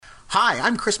Hi,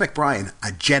 I'm Chris McBrien,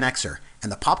 a Gen Xer,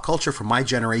 and the pop culture from my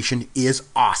generation is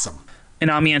awesome. And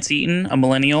I'm Yancey Eaton, a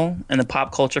millennial, and the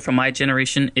pop culture from my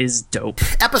generation is dope.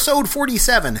 Episode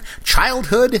 47,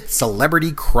 Childhood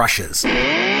Celebrity Crushes.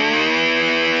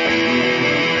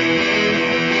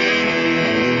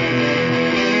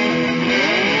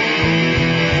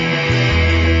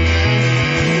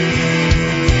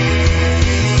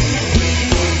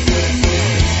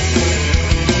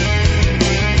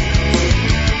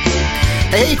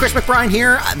 Hey, Chris McBrien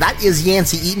here. That is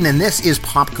Yancey Eaton, and this is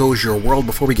Pop Goes Your World.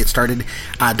 Before we get started,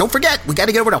 don't forget, we got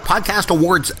to get over to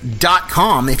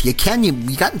podcastawards.com. If you can,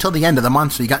 you got until the end of the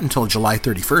month, so you got until July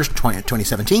 31st,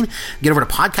 2017. Get over to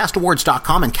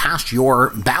podcastawards.com and cast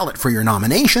your ballot for your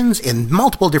nominations in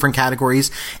multiple different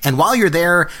categories. And while you're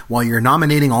there, while you're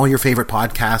nominating all your favorite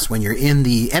podcasts, when you're in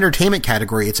the entertainment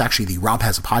category, it's actually the Rob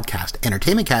Has a Podcast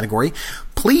entertainment category,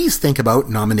 please think about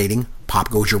nominating Pop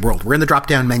Goes Your World. We're in the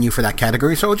drop-down menu for that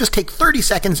category, so just take 30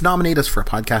 seconds, nominate us for a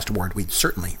podcast award. We'd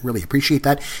certainly really appreciate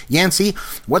that. Yancey,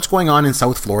 what's going on in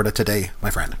South Florida today, my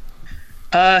friend?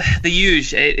 The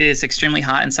huge. It is extremely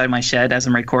hot inside my shed as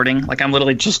I'm recording. Like, I'm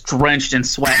literally just drenched in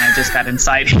sweat, and I just got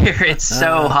inside here. It's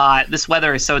so hot. This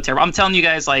weather is so terrible. I'm telling you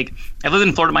guys, like, I've lived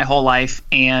in Florida my whole life,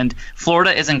 and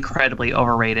Florida is incredibly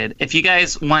overrated. If you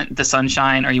guys want the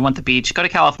sunshine or you want the beach, go to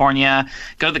California,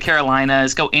 go to the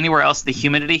Carolinas, go anywhere else. The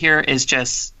humidity here is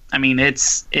just... I mean, it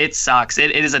sucks.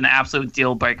 It is an absolute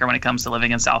deal breaker when it comes to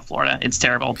living in South Florida. It's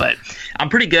terrible, but I'm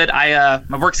pretty good. My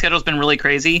work schedule's been really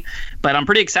crazy, but I'm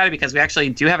pretty excited because we actually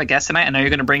do have a guest tonight. I know you're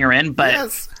going to bring her in, but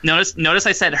yes. Notice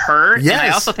I said her, yes. And I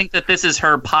also think that this is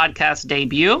her podcast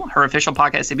debut, her official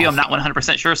podcast debut. I'm not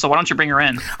 100% sure, so why don't you bring her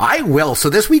in? I will. So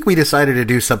this week we decided to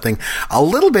do something a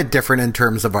little bit different in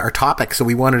terms of our topic. So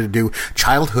we wanted to do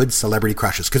childhood celebrity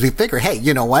crushes because we figure, hey,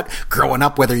 you know what? Growing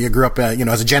up, whether you grew up,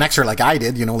 as a Gen Xer like I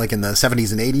did, like in the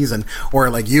 70s and 80s, or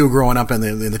like you growing up in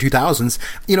the 2000s,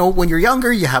 when you're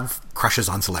younger, you have crushes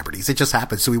on celebrities. It just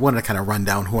happens. So we wanted to kind of run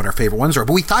down what our favorite ones are.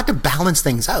 But we thought to balance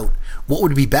things out, what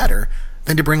would be better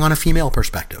than to bring on a female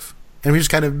perspective? And we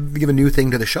just kind of give a new thing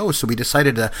to the show. So we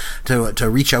decided to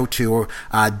reach out to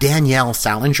Danielle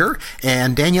Salinger.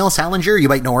 And Danielle Salinger, you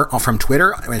might know her from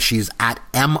Twitter. She's at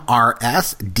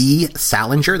MRS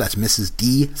Salinger. That's Mrs.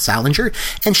 D. Salinger.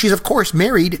 And she's, of course,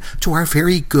 married to our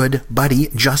very good buddy,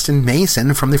 Justin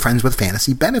Mason, from the Friends with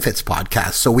Fantasy Benefits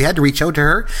podcast. So we had to reach out to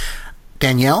her.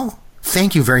 Danielle,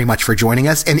 thank you very much for joining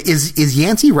us. And is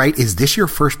Yancey right? Is this your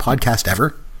first podcast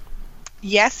ever?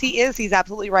 Yes, he is. He's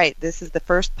absolutely right. This is the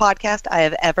first podcast I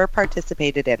have ever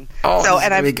participated in.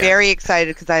 And I'm very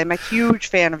excited because I am a huge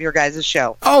fan of your guys'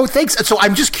 show. Oh, thanks. So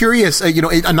I'm just curious,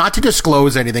 not to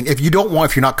disclose anything. If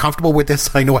you're not comfortable with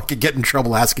this, I know I could get in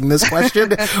trouble asking this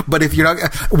question. But if you're not,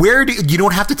 you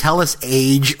don't have to tell us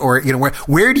age or,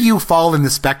 where do you fall in the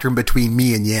spectrum between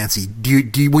me and Yancey?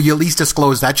 Will you at least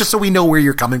disclose that just so we know where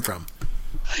you're coming from?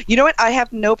 You know what? I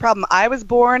have no problem. I was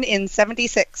born in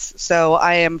 76, so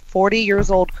I am 40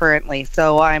 years old currently.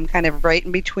 So I'm kind of right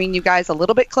in between you guys, a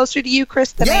little bit closer to you,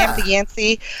 Chris, than I am to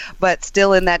Yancey, but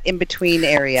still in that in-between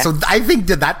area. So I think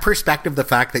that perspective, the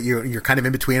fact that you're kind of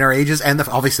in between our ages, and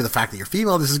obviously the fact that you're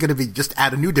female, this is going to be just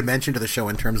add a new dimension to the show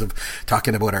in terms of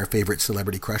talking about our favorite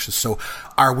celebrity crushes. So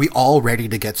are we all ready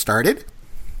to get started?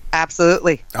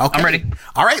 Absolutely. Okay. I'm ready.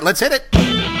 All right, let's hit it.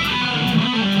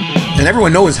 And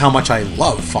everyone knows how much I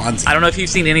love Fonzie. I don't know if you've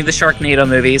seen any of the Sharknado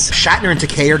movies. Shatner and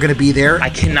Takei are going to be there. I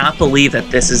cannot believe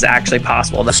that this is actually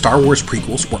possible. The Star Wars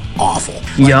prequels were awful.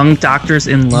 Young Doctors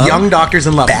in Love. Young Doctors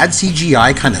in Love. Bad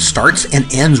CGI kind of starts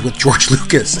and ends with George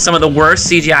Lucas. Some of the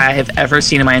worst CGI I have ever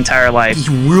seen in my entire life. He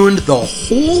ruined the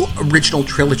whole original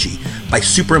trilogy by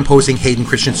superimposing Hayden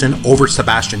Christensen over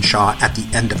Sebastian Shaw at the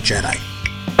end of Jedi.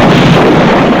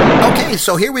 Okay,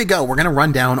 so here we go. We're going to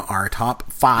run down our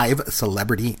top 5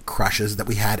 celebrity crushes that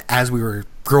we had as we were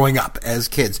growing up as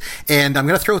kids. And I'm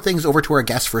going to throw things over to our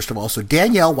guests first of all. So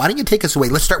Danielle, why don't you take us away?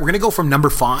 Let's start. We're going to go from number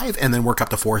 5 and then work up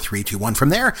to 4, 3, 2, 1 from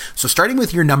there. So starting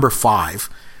with your number 5,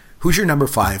 who's your number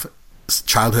 5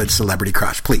 childhood celebrity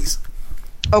crush, please?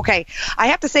 Okay, I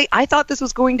have to say, I thought this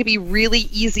was going to be really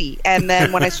easy. And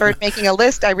then when I started making a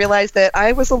list, I realized that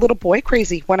I was a little boy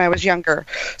crazy when I was younger.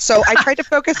 So I tried to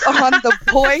focus on the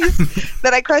boys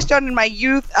that I crushed on in my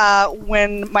youth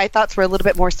when my thoughts were a little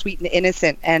bit more sweet and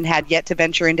innocent and had yet to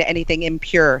venture into anything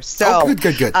impure. So,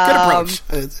 good approach.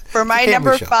 For my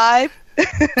number 5...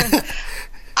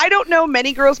 I don't know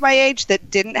many girls my age that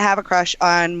didn't have a crush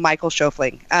on Michael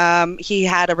Schofling. He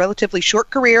had a relatively short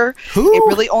career. Who? It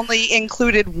really only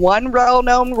included one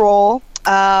well-known role.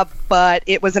 but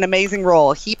it was an amazing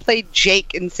role. He played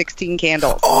Jake in 16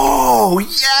 Candles. Oh,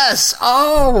 yes.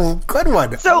 Oh, good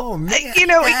one. So,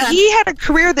 he had a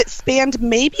career that spanned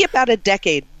maybe about a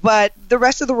decade, but the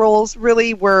rest of the roles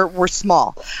really were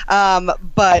small.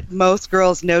 But most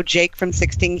girls know Jake from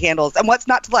 16 Candles. And what's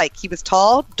not to like? He was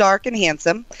tall, dark, and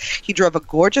handsome. He drove a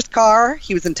gorgeous car.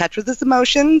 He was in touch with his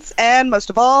emotions. And most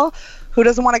of all, who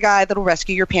doesn't want a guy that'll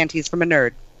rescue your panties from a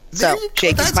nerd? So,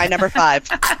 Jake is my number 5.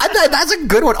 That's a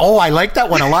good one. Oh, I like that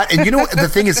one a lot. And the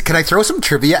thing is, can I throw some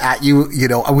trivia at you?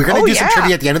 We're going to do some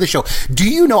trivia at the end of the show. Do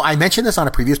you know, I mentioned this on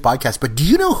a previous podcast, but do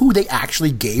you know who they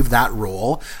actually gave that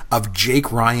role of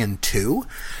Jake Ryan to?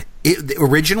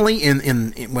 Originally,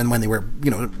 when they were,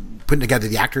 putting together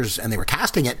the actors and they were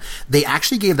casting it, they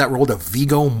actually gave that role to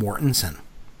Viggo Mortensen.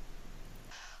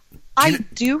 I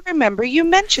do remember you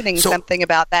mentioning something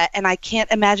about that, and I can't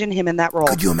imagine him in that role.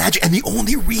 Could you imagine? And the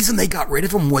only reason they got rid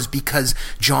of him was because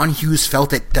John Hughes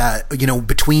felt that,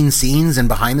 between scenes and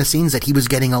behind the scenes, that he was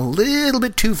getting a little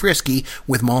bit too frisky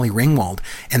with Molly Ringwald.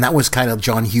 And that was kind of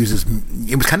John Hughes's,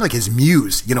 it was kind of like his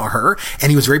muse, her,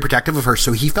 and he was very protective of her.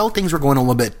 So he felt things were going a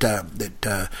little bit,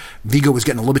 that Viggo was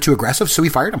getting a little bit too aggressive, so he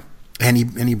fired him. And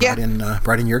he brought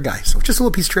in your guy. So just a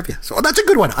little piece of trivia. So that's a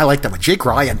good one. I like that one. Jake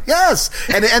Ryan. Yes.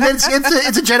 And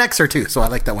it's a Gen Xer too. So I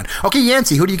like that one. Okay,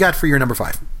 Yancey, who do you got for your number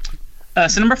 5?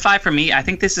 So number 5 for me, I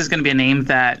think this is going to be a name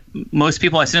that most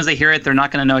people, as soon as they hear it, they're not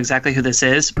going to know exactly who this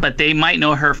is, but they might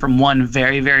know her from one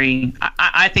very, very,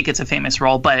 I think it's a famous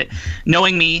role, but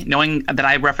knowing me, knowing that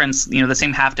I reference, the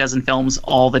same half dozen films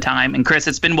all the time, and Chris,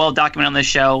 it's been well documented on this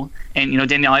show, and,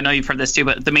 Danielle, I know you've heard this too,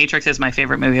 but The Matrix is my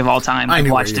favorite movie of all time. I've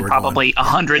watched it probably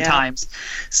 100 times.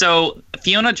 So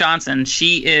Fiona Johnson,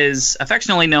 she is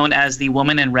affectionately known as the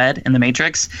woman in red in The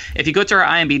Matrix. If you go to her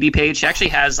IMDb page, she actually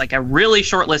has like a really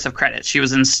short list of credits. She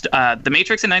was in The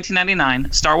Matrix in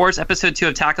 1999, Star Wars Episode 2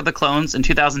 Attack of the Clones in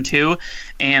 2002,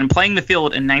 and Playing the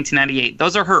Field in 1998.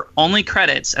 Those are her only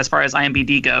credits as far as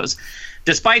IMDb goes.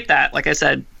 Despite that, like I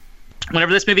said,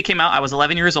 whenever this movie came out, I was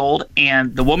 11 years old,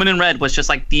 and the woman in red was just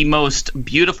like the most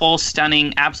beautiful,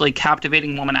 stunning, absolutely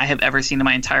captivating woman I have ever seen in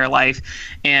my entire life.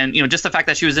 And, just the fact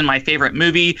that she was in my favorite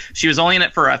movie, she was only in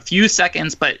it for a few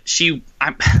seconds, but she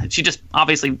just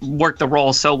obviously worked the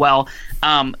role so well.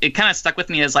 It kind of stuck with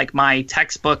me as like my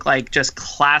textbook, like just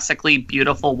classically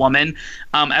beautiful woman.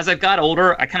 As I've got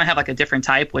older, I kind of have like a different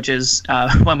type, which is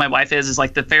what my wife is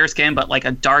like the fair skin, but like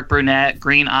a dark brunette,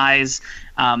 green eyes.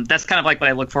 That's kind of like what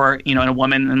I look for, in a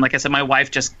woman. And like I said, my wife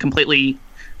just completely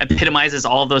epitomizes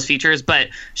all of those features, but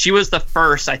she was the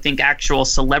first, I think, actual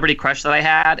celebrity crush that I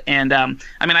had. And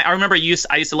I remember I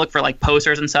used to look for like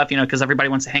posters and stuff, because everybody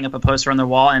wants to hang up a poster on their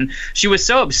wall, and she was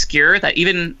so obscure that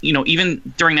even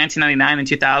during 1999 and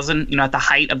 2000, at the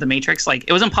height of The Matrix, like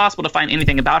it was impossible to find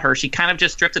anything about her. She kind of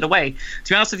just drifted away. To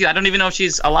be honest with you, I don't even know if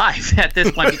she's alive at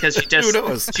this point, because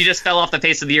she just fell off the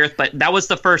face of the earth. But that was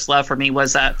the first love for me,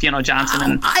 was Fiona Johnson,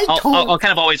 and I'll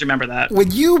kind of always remember that. When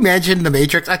you mentioned The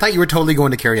Matrix, I thought you were totally going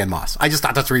to Carrie Ann Moss. I just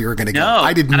thought that's where you were going to go.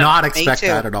 I did not expect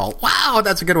that at all. Wow,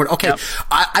 that's a good one. Okay, yep.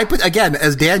 I put, again,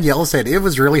 as Danielle said, it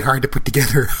was really hard to put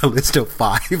together a list of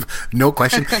 5, no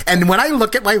question. And when I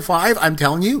look at my 5, I'm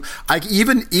telling you,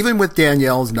 even with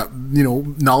Danielle's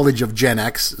knowledge of Gen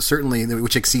X, certainly,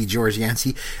 which exceeds yours,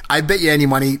 Yancey, I bet you any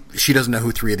money she doesn't know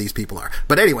who 3 of these people are.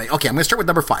 But anyway, okay, I'm going to start with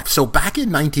number 5. So back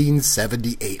in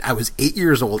 1978, I was 8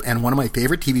 years old, and one of my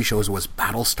favorite TV shows was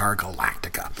Battlestar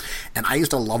Galactica. And I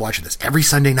used to love watching this. Every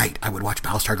Sunday night, I would watch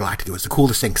Battlestar Galactica. It was the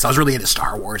coolest thing, because I was really into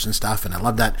Star Wars and stuff, and I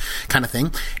loved that kind of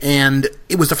thing. And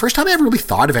it was the first time I ever really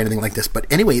thought of anything like this. But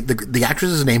anyway, the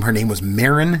actress's name, her name was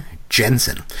Maren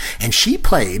Jensen, and she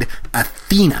played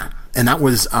Athena. And that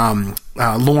was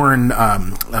Lorne,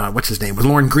 what's his name? It was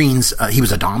Lorne Green's, he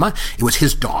was Adama. It was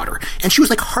his daughter. And she was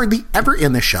like hardly ever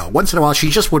in the show. Once in a while, she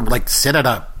just would like sit at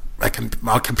a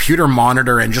computer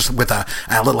monitor and just with a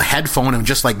little headphone and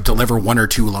just like deliver 1 or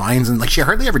 2 lines, and like she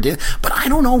hardly ever did. But I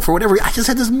don't know, for whatever, I just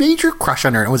had this major crush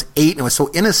on her. I was 8 and it was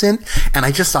so innocent, and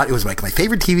I just thought it was like my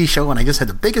favorite TV show, and I just had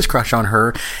the biggest crush on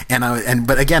her.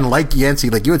 But again, like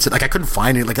Yancey, like you had said, like I couldn't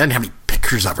find it, like I didn't have any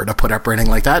pictures of her to put up or anything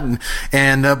like that,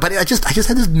 but I just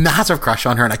had this massive crush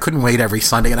on her, and I couldn't wait every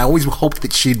Sunday, and I always hoped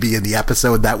that she'd be in the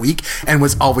episode that week, and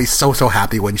was always so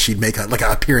happy when she'd make an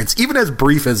appearance, even as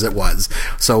brief as it was.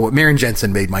 So Maren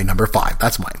Jensen made my number 5.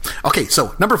 That's mine. Okay,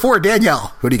 so number 4,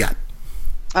 Danielle, who do you got?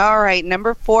 All right,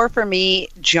 number 4 for me,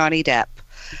 Johnny Depp.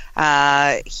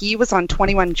 He was on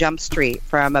 21 Jump Street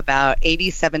from about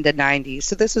 87 to 90.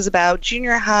 So this was about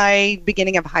junior high,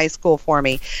 beginning of high school for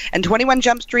me. And 21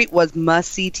 Jump Street was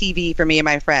must-see TV for me and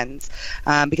my friends.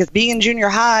 Because being in junior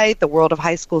high, the world of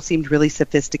high school seemed really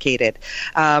sophisticated.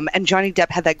 And Johnny Depp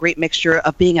had that great mixture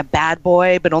of being a bad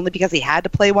boy, but only because he had to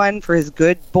play one for his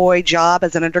good boy job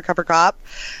as an undercover cop.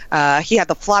 He had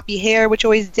the floppy hair, which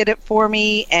always did it for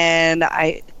me, and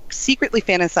I secretly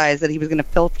fantasized that he was going to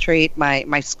filtrate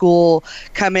my school,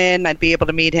 come in, I'd be able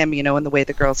to meet him, in the way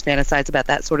the girls fantasize about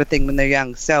that sort of thing when they're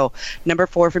young. So number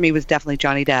 4 for me was definitely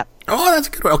Johnny Depp. Oh, that's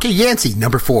a good one. Okay, Yancey,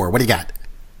 number 4. What do you got?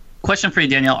 Question for you,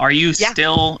 Danielle. Are you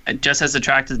still just as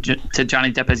attracted to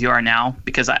Johnny Depp as you are now?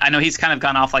 Because I know he's kind of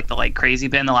gone off like the crazy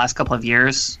bit in the last couple of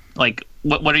years. Like,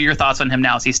 what are your thoughts on him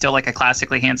now? Is he still like a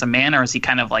classically handsome man, or is he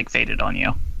kind of like faded on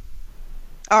you?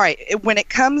 All right. When it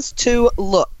comes to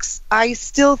looks, I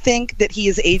still think that he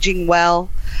is aging well.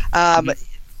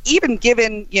 Even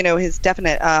given, his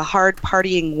definite hard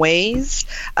partying ways,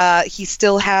 he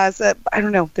still has, I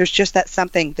don't know, there's just that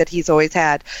something that he's always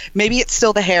had. Maybe it's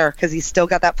still the hair, because he's still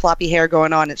got that floppy hair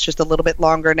going on. It's just a little bit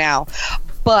longer now.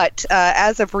 But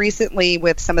as of recently,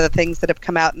 with some of the things that have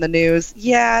come out in the news,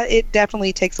 it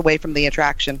definitely takes away from the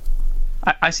attraction.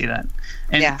 I see that.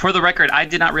 And for the record, I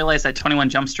did not realize that 21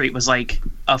 Jump Street was like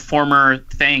a former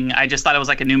thing. I just thought it was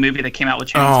like a new movie that came out with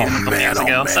Channing Tatum a couple years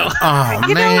ago. So.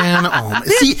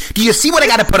 See, do you see what I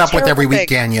got to put up with every week,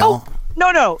 Danielle?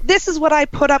 No. This is what I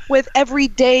put up with every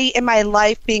day in my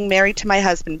life being married to my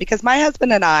husband, because my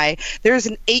husband and I, there's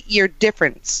an 8-year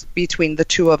difference between the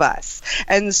two of us.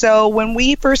 And so when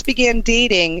we first began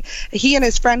dating, he and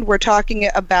his friend were talking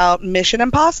about Mission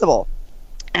Impossible.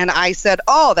 And I said,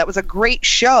 "Oh, that was a great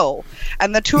show."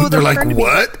 And the two of them turned to me,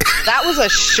 "What? That was a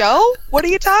show? What are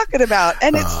you talking about?"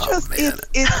 And it's just,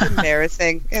 it's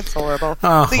embarrassing. It's horrible.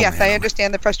 So yes, I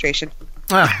understand the frustration.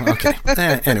 Okay.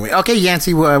 Anyway, okay,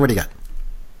 Yancey, what do you got?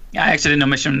 Yeah, I actually didn't know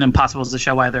Mission Impossible was the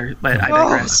show either, but I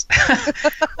digress.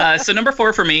 So number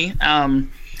 4 for me,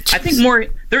 I think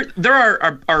there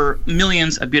are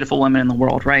millions of beautiful women in the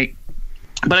world, right?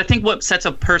 But I think what sets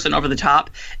a person over the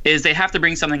top is they have to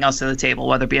bring something else to the table,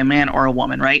 whether it be a man or a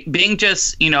woman, right? Being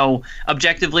just,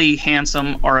 objectively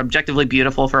handsome or objectively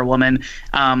beautiful for a woman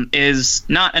is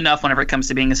not enough whenever it comes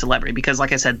to being a celebrity. Because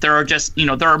like I said, there are just,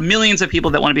 there are millions of people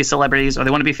that want to be celebrities or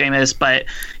they want to be famous, but,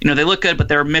 they look good, but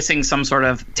they're missing some sort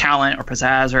of talent or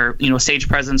pizzazz or, stage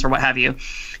presence or what have you.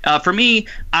 For me,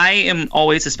 I am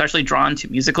always especially drawn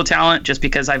to musical talent just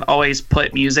because I've always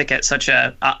put music at such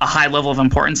a high level of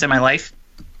importance in my life.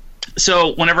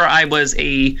 So whenever I was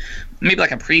maybe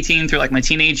like a preteen through like my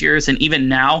teenage years, and even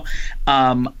now,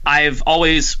 I've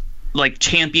always like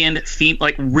championed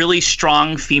really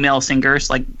strong female singers,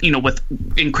 like, with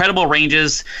incredible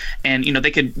ranges, and,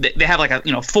 they have like a,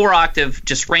 4-octave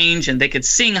just range, and they could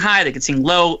sing high, they could sing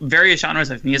low, various genres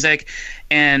of music.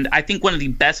 And I think one of the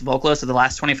best vocalists of the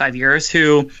last 25 years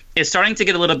who is starting to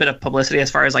get a little bit of publicity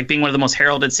as far as like being one of the most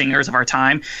heralded singers of our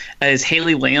time is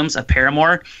Hayley Williams of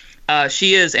Paramore.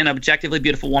 She is an objectively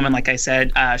beautiful woman, like I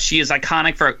said. She is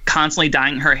iconic for constantly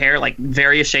dyeing her hair like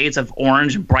various shades of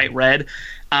orange and bright red.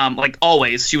 Like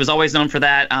always, she was always known for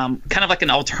that. Kind of like an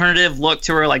alternative look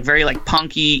to her, like very like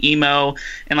punky, emo.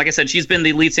 And like I said, she's been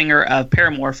the lead singer of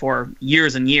Paramore for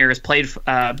years and years. Played,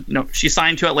 she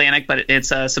signed to Atlantic, but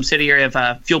it's a subsidiary of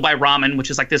Fueled by Ramen, which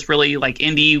is like this really like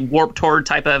indie Warped Tour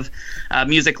type of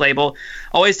music label.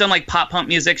 Always done like pop punk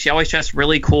music. She always dressed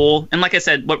really cool. And like I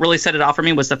said, what really set it off for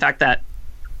me was the fact that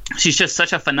she's just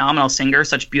such a phenomenal singer,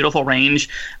 such beautiful range.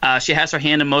 She has her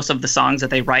hand in most of the songs that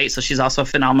they write, so she's also a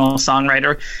phenomenal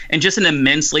songwriter and just an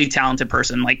immensely talented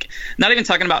person. Like, not even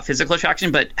talking about physical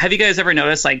attraction, but have you guys ever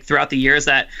noticed, like, throughout the years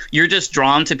that you're just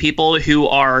drawn to people who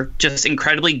are just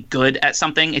incredibly good at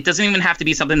something? It doesn't even have to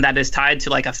be something that is tied to,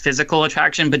 like, a physical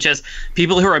attraction, but just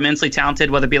people who are immensely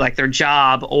talented, whether it be, like, their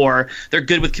job or they're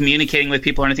good with communicating with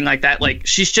people or anything like that. Like,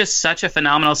 she's just such a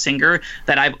phenomenal singer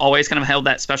that I've always kind of held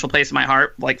that special place in my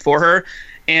heart, like, for her.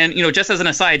 And, just as an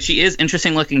aside, she is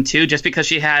interesting looking too, just because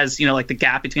she has, like the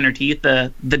gap between her teeth,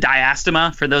 the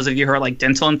diastema, for those of you who are like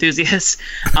dental enthusiasts.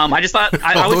 I just thought,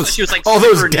 I always thought she was like all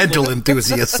those dental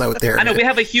enthusiasts out there. I know we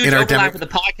have a huge overlap with the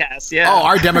podcast. Yeah. Oh,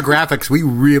 our demographics, we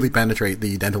really penetrate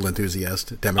the dental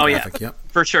enthusiast demographic. Oh, yeah. Yep.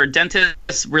 For sure.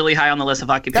 Dentists really high on the list of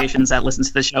occupations that listen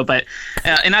to the show. But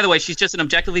in either way, she's just an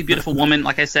objectively beautiful woman.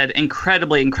 Like I said,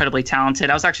 incredibly, incredibly talented.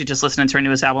 I was actually just listening to her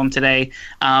newest album today.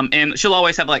 And she'll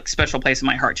always have like special place in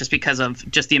my heart just because of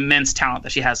just the immense talent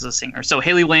that she has as a singer. So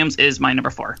Hayley Williams is my number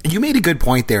 4. You made a good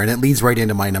point there, and it leads right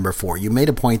into my number 4. You made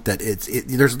a point that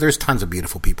there's tons of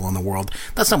beautiful people in the world.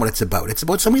 That's not what it's about. It's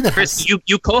about somebody that Chris,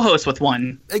 you co-host with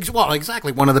one. Well,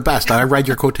 exactly, one of the best. I ride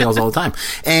your coattails all the time.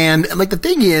 And like the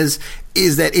thing is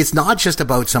that it's not just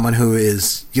about someone who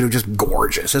is, just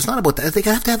gorgeous. It's not about that. They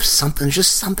have to have something,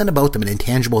 just something about them, an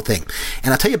intangible thing.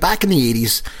 And I'll tell you, back in the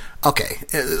 80s,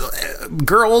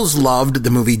 girls loved the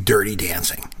movie Dirty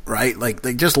Dancing, right? Like,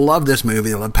 they just loved this movie.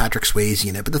 They loved Patrick Swayze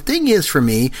in it. But the thing is, for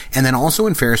me, and then also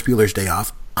in Ferris Bueller's Day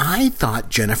Off, I thought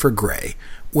Jennifer Grey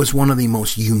was one of the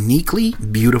most uniquely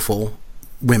beautiful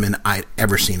women I'd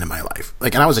ever seen in my life.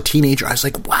 Like, and I was a teenager. I was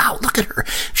like, wow, look at her.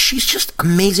 She's just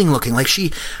amazing looking. Like,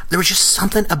 there was just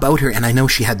something about her. And I know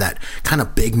she had that kind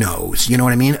of big nose, you know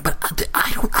what I mean? But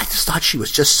I just thought she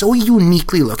was just so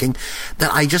uniquely looking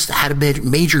that I just had a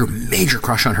major, major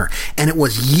crush on her. And it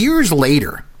was years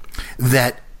later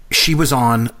that she was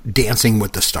on Dancing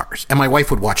with the Stars. And my wife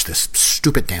would watch this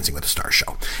stupid Dancing with the Stars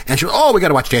show. And she was, oh, we got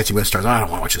to watch Dancing with the Stars. I don't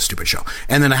want to watch this stupid show.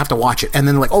 And then I have to watch it. And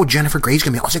then like, oh, Jennifer Grey's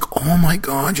going to be, I was like, oh my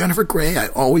God, Jennifer Grey. I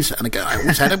always had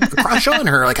a crush on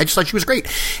her. Like, I just thought she was great.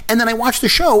 And then I watched the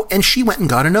show and she went and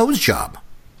got a nose job.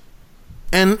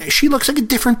 And she looks like a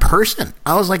different person.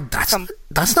 I was like,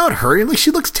 that's not her. Like,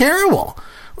 she looks terrible.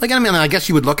 Like, I mean, I guess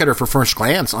you would look at her for first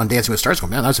glance on Dancing with the Stars and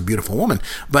go, man, that's a beautiful woman.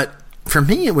 But for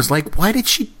me, it was like, why did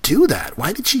she do that?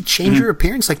 Why did she change her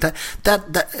appearance like that?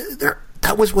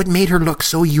 That was what made her look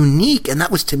so unique, and that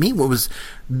was, to me, what was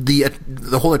the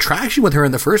whole attraction with her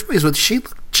in the first place. Was she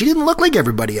didn't look like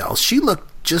everybody else. She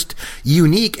looked just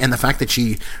unique, and the fact that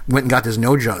she went and got this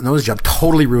nose job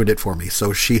totally ruined it for me.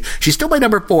 So she's still my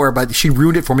number 4, but she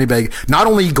ruined it for me by not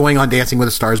only going on Dancing with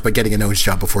the Stars, but getting a nose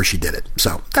job before she did it.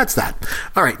 So that's that.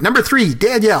 All right, number 3,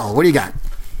 Danielle, what do you got?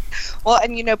 Well,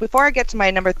 and before I get to my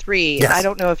number 3, yes. I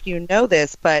don't know if you know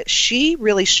this, but she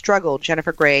really struggled,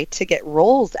 Jennifer Grey, to get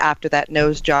roles after that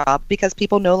nose job because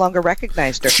people no longer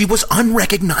recognized her. She was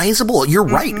unrecognizable. You're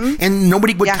right. And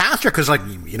nobody would cast her because, like,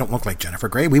 you don't look like Jennifer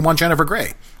Grey. We want Jennifer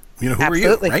Grey. Who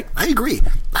Absolutely. Are you? Right? I agree.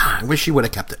 I wish she would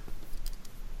have kept it.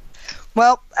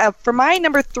 Well, for my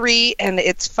number 3, and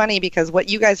it's funny because what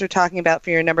you guys are talking about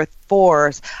for your number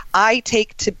 4s, I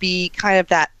take to be kind of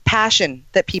that passion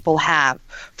that people have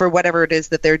for whatever it is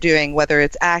that they're doing, whether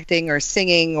it's acting or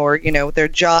singing or, their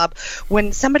job.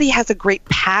 When somebody has a great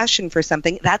passion for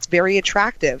something, that's very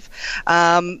attractive.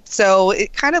 So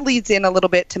it kind of leads in a little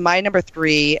bit to my number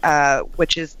 3,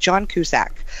 which is John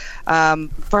Cusack.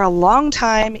 For a long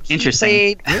time, he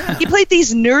played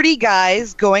these nerdy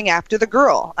guys going after the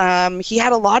girl. He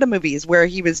had a lot of movies where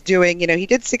he was doing, he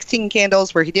did 16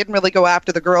 Candles where he didn't really go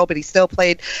after the girl, but he still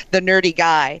played the nerdy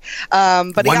guy.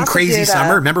 But One Crazy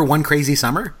Summer. Remember One Crazy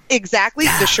Summer? Exactly.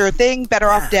 Yeah. The Sure Thing, Better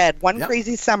Off Dead, One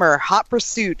Crazy Summer, Hot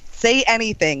Pursuit, Say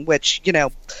Anything, which,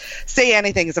 Say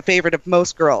Anything is a favorite of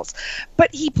most girls.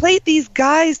 But he played these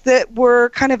guys that were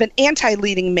kind of an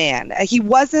anti-leading man. He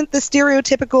wasn't the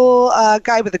stereotypical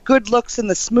guy with the good looks and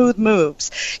the smooth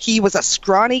moves. He was a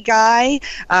scrawny guy,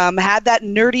 had that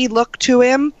nerdy look to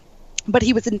him. But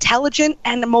he was intelligent,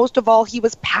 and most of all, he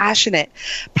was passionate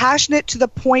to the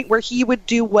point where he would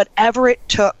do whatever it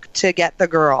took to get the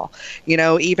girl,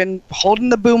 even holding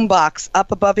the boombox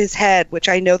up above his head, which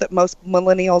I know that most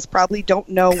millennials probably don't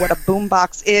know what a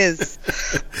boombox is.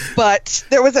 But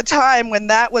there was a time when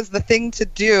that was the thing to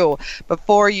do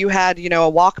before you had, a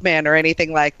Walkman or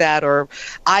anything like that, or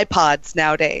iPods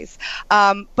nowadays.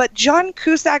 But John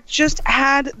Cusack just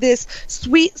had this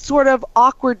sweet sort of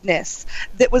awkwardness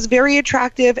that was very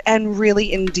attractive and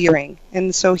really endearing,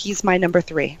 and so he's my number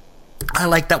 3. I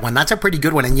like that one. That's a pretty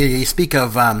good one. And you speak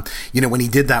of, when he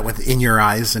did that with In Your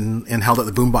Eyes and held up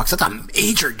the boombox. That's a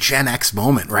major Gen X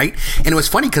moment, right? And it was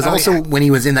funny because when he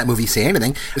was in that movie Say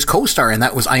Anything, his co-star, and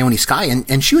that was Ione Skye,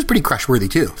 and she was pretty crush-worthy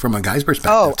too, from a guy's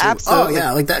perspective. Oh, too. absolutely. Oh, yeah,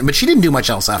 I like that. But she didn't do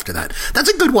much else after that. That's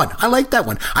a good one. I like that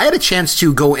one. I had a chance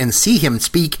to go and see him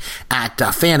speak at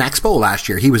Fan Expo last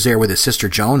year. He was there with his sister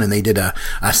Joan, and they did a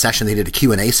session. They did a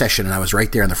Q&A session, and I was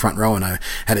right there in the front row, and I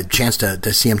had a chance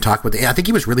to see him talk with. I think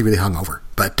he was really, really hungover.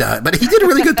 But he did a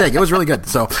really good thing. It was really good.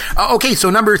 So, okay. So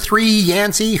number 3,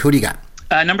 Yancey, who do you got?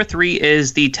 Number 3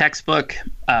 is the textbook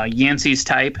Yancey's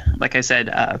Type. Like I said,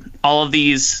 all of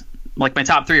these, like my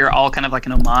top 3 are all kind of like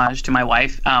an homage to my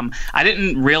wife. I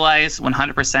didn't realize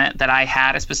 100% that I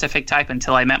had a specific type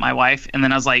until I met my wife. And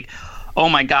then I was like, oh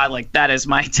my God, like that is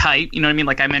my type. You know what I mean?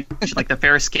 Like I mentioned, like the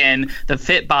fair skin, the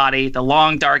fit body, the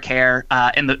long dark hair,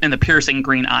 and the piercing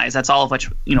green eyes. That's all of which,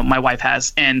 you know, my wife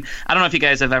has. And I don't know if you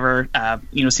guys have ever,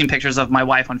 you know, seen pictures of my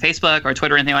wife on Facebook or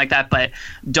Twitter or anything like that, but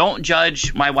don't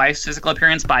judge my wife's physical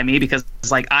appearance by me, because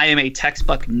like I am a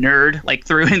textbook nerd, like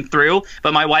through and through,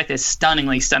 but my wife is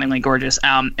stunningly gorgeous.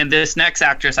 And this next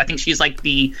actress, I think she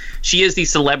is the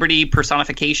celebrity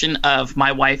personification of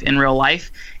my wife in real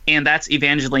life. And that's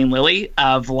Evangeline Lilly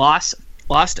of Lost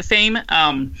fame.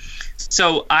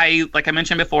 So like I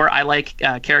mentioned before, I like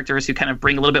characters who kind of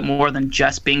bring a little bit more than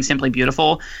just being simply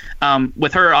beautiful.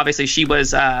 With her, obviously, she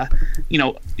was, you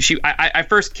know, I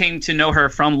first came to know her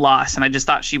from Lost, and I just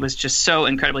thought she was just so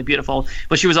incredibly beautiful.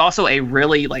 But she was also a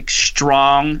really like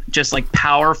strong, just like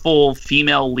powerful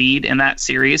female lead in that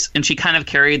series, and she kind of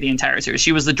carried the entire series.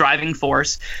 She was the driving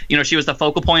force. You know, she was the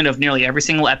focal point of nearly every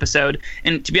single episode.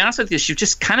 And to be honest with you, she was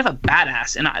just kind of a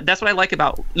badass, and that's what I like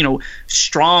about, you know,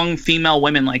 strong female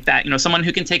women like that. You know, someone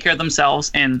who can take care of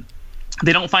themselves and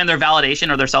they don't find their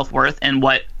validation or their self-worth in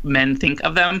what men think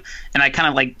of them. And I kind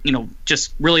of like, you know,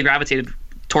 just really gravitated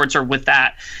towards her with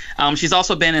that. She's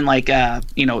also been in like,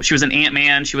 you know, she was in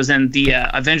Ant-Man. She was in the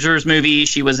Avengers movie.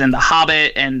 She was in The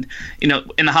Hobbit. And, you know,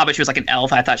 in The Hobbit, she was like an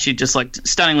elf. I thought she just looked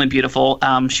stunningly beautiful.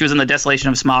 She was in The Desolation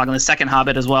of Smaug and the second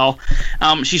Hobbit as well.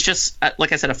 She's just,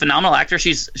 like I said, a phenomenal actor.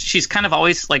 She's kind of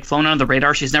always like flown under the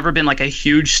radar. She's never been like a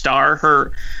huge star.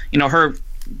 Her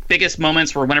biggest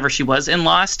moments were whenever she was in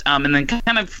Lost, and then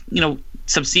kind of, you know,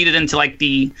 subsided into like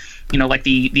the, you know, like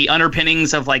the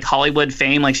underpinnings of like Hollywood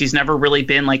fame. Like she's never really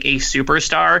been like a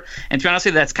superstar, and to be honest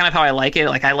with you, that's kind of how I like it.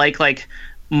 Like I like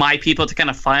my people to kind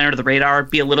of fly under the radar,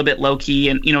 be a little bit low key,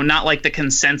 and, you know, not like the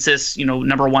consensus, you know,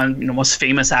 number one, you know, most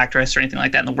famous actress or anything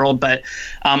like that in the world. But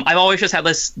I've always just had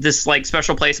this like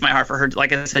special place in my heart for her.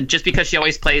 Like I said, just because she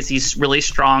always plays these really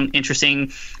strong,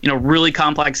 interesting, you know, really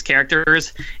complex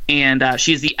characters, and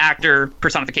she's the actor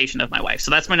personification of my wife.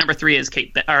 So that's my number 3 is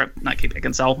not Kate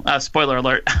Beckinsale. Spoiler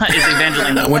alert, is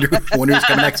Evangeline Lilly. I wonder who's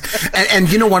coming next.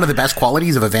 And you know, one of the best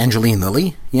qualities of Evangeline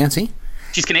Lilly, Yancy?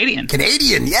 She's Canadian.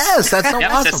 Canadian, yes, that's so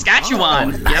awesome.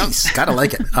 Saskatchewan. Oh, nice, gotta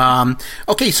like it.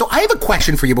 Okay, so I have a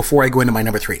question for you before I go into my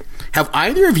number 3. Have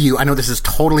either of you? I know this is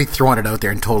totally throwing it out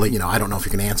there and totally, you know, I don't know if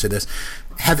you can answer this.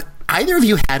 Have either of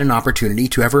you had an opportunity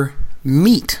to ever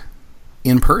meet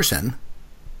in person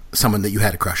someone that you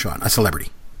had a crush on, a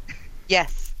celebrity?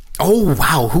 Yes. Oh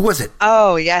wow, who was it?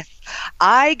 Oh yes,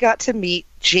 I got to meet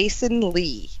Jason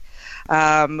Lee,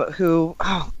 who.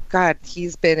 Oh, God,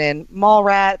 he's been in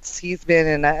Mallrats. He's been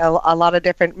in a lot of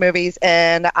different movies.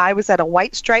 And I was at a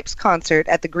White Stripes concert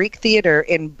at the Greek Theater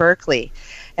in Berkeley,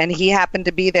 and he happened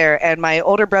to be there. And my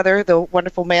older brother, the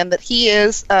wonderful man that he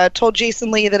is, told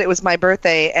Jason Lee that it was my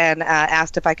birthday and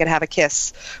asked if I could have a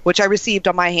kiss, which I received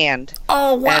on my hand.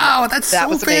 Oh, wow. That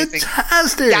was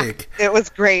fantastic. Yeah, it was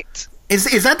great.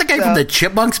 Is that the guy from the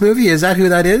Chipmunks movie? Is that who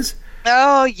that is?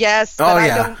 Oh yes. Oh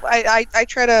yeah. I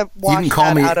try to watch. You can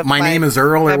call me. My name is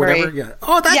Earl or whatever. Yeah.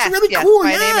 Oh, that's really cool.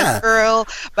 My name is Earl.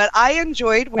 But I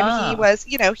enjoyed when he was.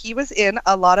 You know, he was in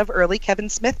a lot of early Kevin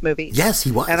Smith movies. Yes,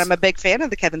 he was. And I'm a big fan of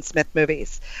the Kevin Smith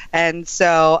movies. And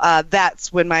so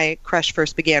that's when my crush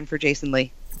first began for Jason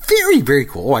Lee. Very, very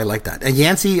cool. I like that. And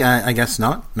Yancy, I guess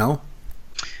not. No.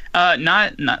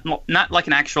 Not like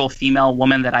an actual female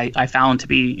woman that I found to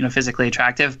be, you know, physically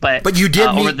attractive, but you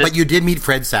did meet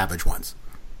Fred Savage once.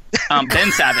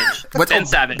 Ben Savage. Ben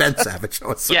Savage.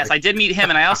 Oh, yes, I did meet him,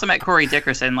 and I also met Corey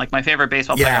Dickerson, like my favorite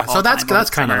baseball player. Yeah, so that's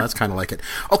kind of like it.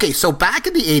 Okay, so back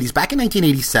in the 80s, back in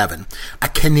 1987, a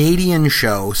Canadian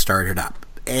show started up.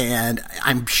 And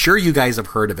I'm sure you guys have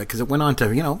heard of it because it went on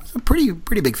to, you know, some pretty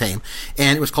big fame.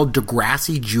 And it was called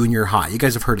Degrassi Junior High. You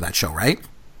guys have heard of that show, right?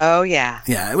 Oh, yeah.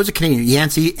 Yeah, it was a Canadian.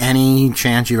 Yancy, any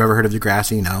chance you've ever heard of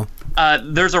Degrassi? No?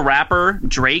 There's a rapper,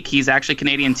 Drake. He's actually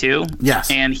Canadian, too. Yes.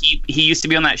 And he used to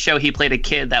be on that show. He played a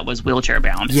kid that was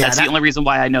wheelchair-bound. Yeah, that's the only reason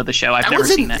why I know the show. I've never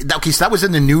seen it. Okay, so that was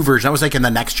in the new version. That was like in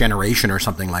the Next Generation or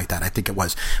something like that, I think it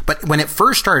was. But when it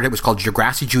first started, it was called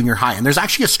Degrassi Junior High. And there's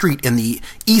actually a street in the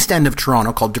east end of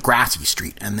Toronto called Degrassi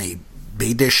Street. And they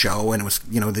made this show, and it was,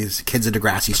 you know, these kids at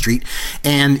Degrassi Street,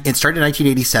 and it started in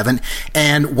 1987.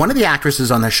 And one of the actresses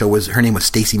on that show her name was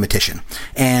Stacey Matishan,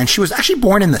 and she was actually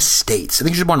born in the States. I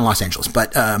think she was born in Los Angeles,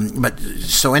 but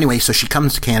so anyway, so she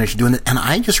comes to Canada, she's doing it, and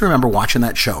I just remember watching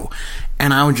that show,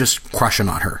 and I was just crushing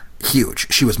on her.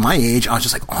 huge. She was my age. I was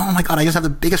just like, oh my God, I just have the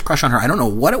biggest crush on her. I don't know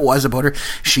what it was about her.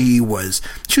 She was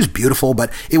beautiful,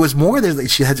 but it was more that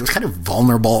it was kind of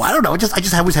vulnerable. I don't know. I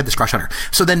just always had this crush on her.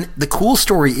 So then the cool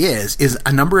story is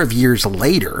a number of years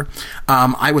later,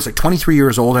 I was like 23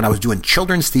 years old and I was doing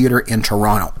children's theater in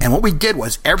Toronto. And what we did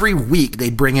was every week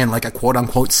they'd bring in like a quote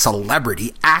unquote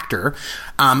celebrity actor,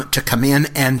 to come in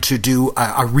and to do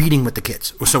a reading with the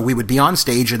kids. So we would be on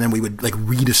stage and then we would like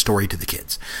read a story to the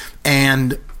kids.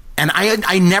 And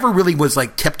I never really was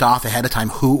like tipped off ahead of time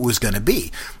who it was going to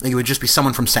be. Like it would just be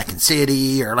someone from Second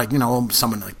City or like,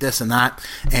 someone like this and that.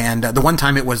 And the one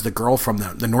time it was the girl from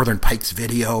the Northern Pikes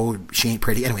video. She ain't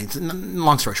pretty. Anyway,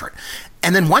 long story short.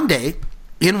 And then one day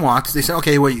in walks, they said,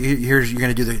 okay, well, you're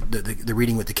going to do the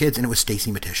reading with the kids. And it was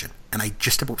Stacey Matician. And I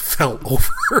just about fell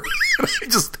over. I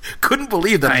just couldn't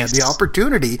believe that I had the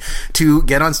opportunity to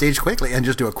get on stage quickly and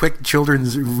just do a quick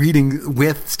children's reading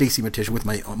with Stacey Matician, with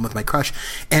my crush.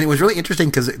 And it was really interesting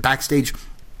because backstage,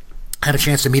 I had a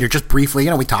chance to meet her just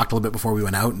briefly. We talked a little bit before we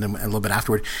went out and then a little bit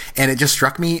afterward. And it just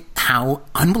struck me how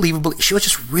unbelievable. She was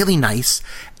just really nice.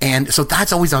 And so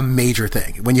that's always a major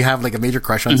thing. When you have like a major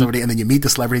crush on somebody and then you meet the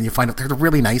celebrity and you find out they're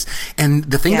really nice. And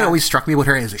the thing that always struck me with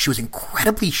her is that she was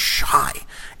incredibly shy.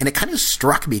 And it kind of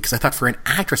struck me because I thought for an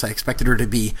actress, I expected her to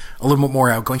be a little bit more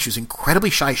outgoing. She was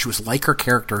incredibly shy. She was like her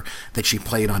character that she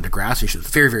played on Degrassi. She was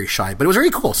very, very shy, but it was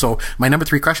very cool. So my number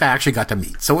 3 crush, I actually got to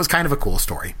meet. So it was kind of a cool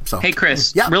story. So hey,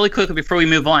 Chris, really quickly before we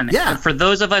move on. Yeah. For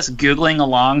those of us Googling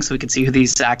along so we can see who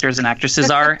these actors and actresses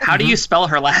are, how do you spell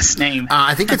her last name?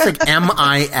 I think it's like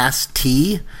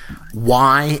Mistysyn.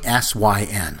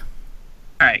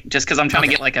 All right, just because I'm trying to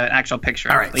get like an actual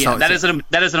picture. All right, yeah, that is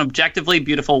an objectively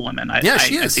beautiful woman.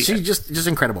 She is. She's just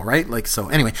incredible, right? Like so.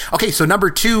 Anyway, okay. So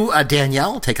number 2,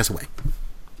 Danielle, take us away.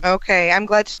 Okay, I'm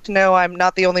glad to know I'm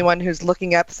not the only one who's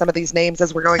looking up some of these names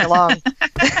as we're going along.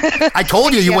 I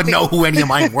told you wouldn't know who any of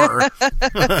mine were.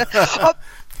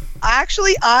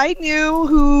 Actually, I knew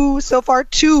who so far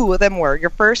 2 of them were.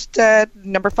 Your first,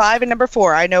 number 5 and number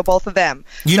 4. I know both of them.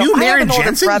 You knew Maren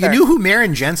Jensen? You knew who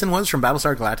Maren Jensen was from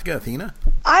Battlestar Galactica, Athena?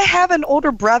 I have an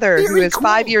older brother who is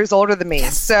 5 years older than me.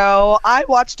 Yes. So I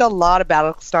watched a lot of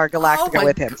Battlestar Galactica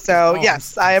with him. So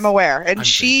yes, I am aware. And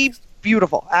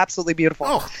beautiful. Absolutely beautiful.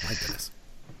 Oh, my goodness.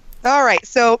 All right.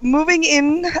 So moving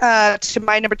in to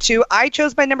my number 2. I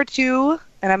chose my number 2.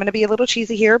 And I'm going to be a little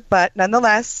cheesy here, but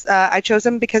nonetheless, I chose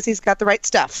him because he's got the right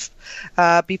stuff.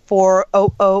 Before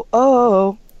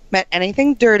meant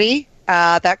anything dirty,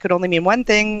 that could only mean one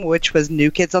thing, which was New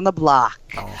Kids on the Block.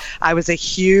 Oh. I was a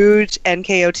huge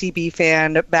NKOTB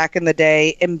fan back in the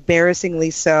day, embarrassingly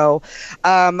so.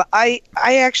 I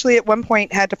actually at one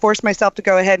point had to force myself to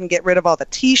go ahead and get rid of all the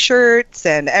T-shirts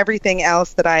and everything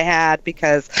else that I had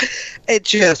because it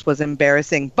just was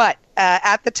embarrassing. But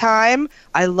at the time,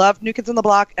 I loved New Kids on the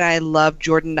Block and I loved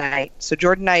Jordan Knight. So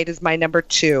Jordan Knight is my number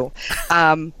 2.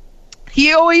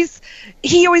 He always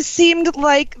seemed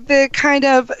like the kind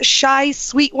of shy,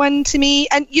 sweet one to me.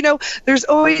 And, there's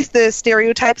always the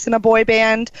stereotypes in a boy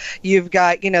band. You've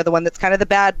got, the one that's kind of the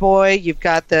bad boy. You've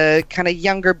got the kind of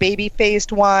younger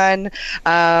baby-faced one.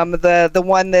 The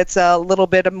one that's a little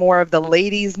bit more of the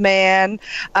ladies' man.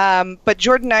 But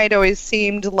Jordan Knight always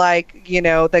seemed like,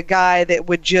 the guy that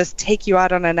would just take you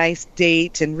out on a nice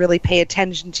date and really pay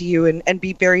attention to you and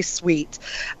be very sweet.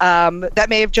 That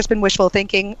may have just been wishful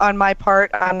thinking on my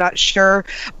part. I'm not sure.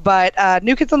 But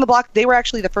New Kids on the Block, they were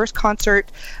actually the first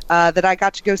concert that I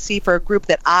got to go see for a group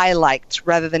that I liked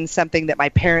rather than something that my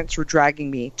parents were dragging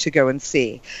me to go and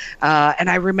see. And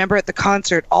I remember at the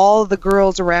concert, all the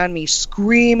girls around me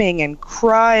screaming and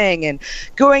crying and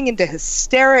going into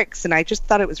hysterics, and I just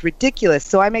thought it was ridiculous.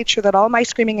 So I made sure that all my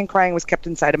screaming and crying was kept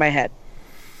inside of my head.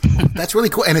 That's really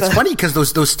cool. And it's funny because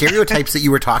those stereotypes that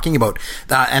you were talking about,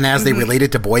 and as they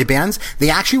related to boy bands, they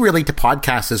actually relate to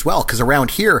podcasts as well. Because around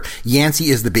here,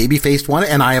 Yancey is the baby-faced one,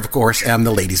 and I, of course, am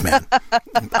the ladies' man.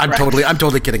 I'm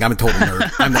totally kidding. I'm a total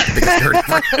nerd. I'm not the biggest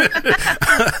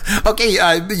nerd. Okay,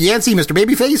 Yancey, Mr.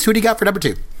 Babyface, who do you got for number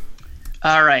 2?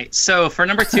 All right. So for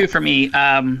number 2 for me,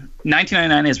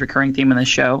 1999 is a recurring theme in this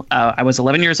show. I was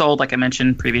 11 years old, like I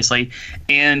mentioned previously,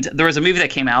 and there was a movie that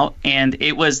came out, and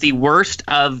it was the worst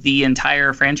of the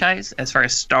entire franchise as far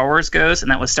as Star Wars goes,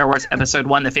 and that was Star Wars Episode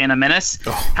 1, The Phantom Menace.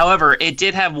 Oh. However, it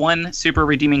did have one super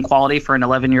redeeming quality for an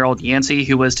 11-year-old Yancey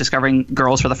who was discovering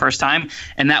girls for the first time,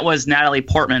 and that was Natalie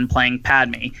Portman playing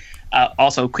Padme,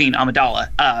 also Queen Amidala.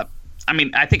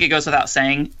 I think it goes without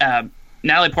saying,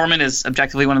 Natalie Portman is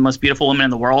objectively one of the most beautiful women in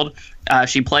the world.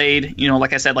 She played,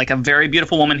 like I said, like a very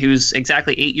beautiful woman who's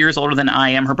exactly 8 years older than I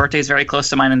am. Her birthday is very close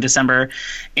to mine in December,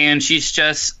 and she's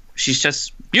just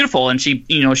beautiful, and she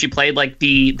played like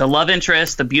the love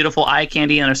interest, the beautiful eye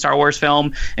candy in a Star Wars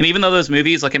film. And even though those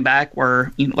movies, looking back,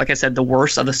 were, like I said, the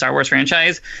worst of the Star Wars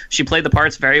franchise, she played the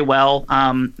parts very well.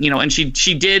 And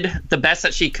she did the best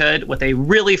that she could with a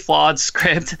really flawed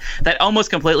script that almost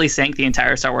completely sank the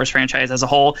entire Star Wars franchise as a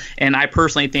whole. And I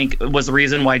personally think it was the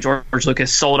reason why George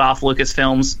Lucas sold off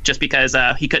Lucasfilms, just because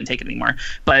he couldn't take it anymore.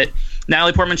 But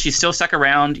Natalie Portman, she's still stuck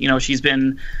around. She's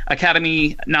been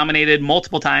Academy nominated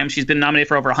multiple times. She's been nominated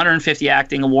for over 150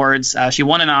 acting awards. She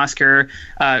won an Oscar.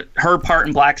 Her part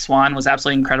in Black Swan was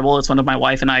absolutely incredible. It's one of my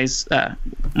wife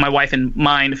and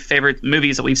mine favorite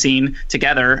movies that we've seen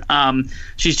together.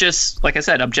 She's just, like I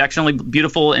said, objectionably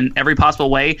beautiful in every possible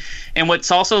way. And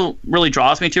what's also really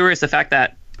draws me to her is the fact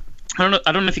that, I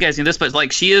don't know if you guys knew this, but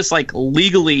like she is like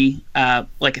legally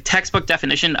like a textbook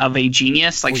definition of a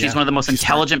genius. Like she's one of the most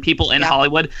intelligent people in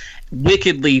Hollywood,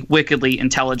 wickedly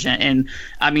intelligent. And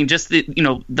I mean, just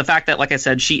the fact that, like I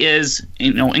said, she is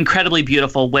incredibly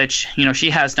beautiful, which she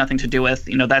has nothing to do with,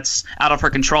 that's out of her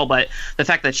control. But the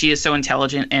fact that she is so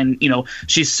intelligent and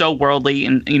she's so worldly,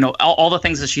 and all the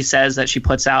things that she says, that she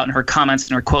puts out, and her comments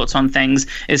and her quotes on things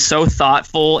is so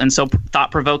thoughtful and so thought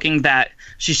provoking that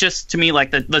she's just, to me,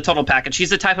 like the total package. She's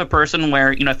the type of person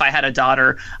where, if I had a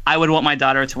daughter, I would want my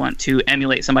daughter to want to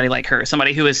emulate somebody like her,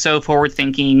 somebody who is so forward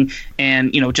thinking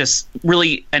and, just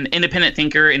really an independent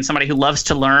thinker, and somebody who loves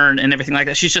to learn and everything like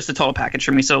that. She's just a total package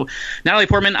for me. So Natalie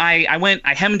Portman, I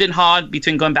hemmed and hawed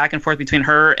between going back and forth between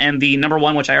her and the number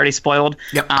one, which I already spoiled.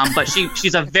 Yep. But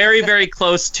she's a very, very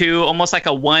close to almost like a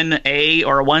 1A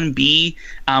or a 1B.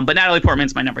 But Natalie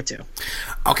Portman's my number 2.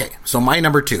 Okay, so my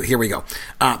number 2, here we go.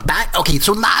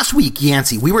 So last week,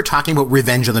 Yancey, we were talking about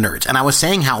Revenge of the Nerds, and I was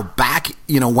saying how back,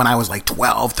 when I was like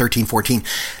 12, 13, 14,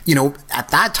 at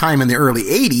that time in the early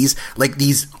 80s, like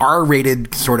these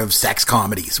R-rated sort of sex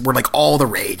comedies were like all the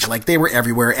rage, like they were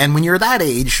everywhere. And when you're that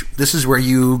age, this is where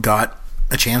you got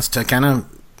a chance to kind of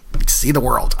see the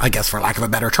world, I guess, for lack of a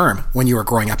better term, when you were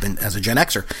growing up as a Gen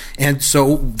Xer. And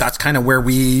so that's kind of where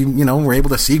we, were able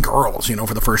to see girls,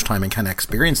 for the first time and kind of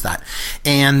experience that.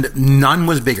 And none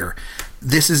was bigger.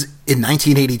 This is in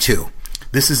 1982.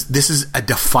 This is a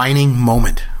defining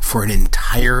moment for an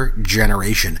entire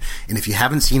generation. And if you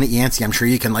haven't seen it, Yancey, I'm sure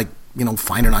you can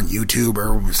find it on YouTube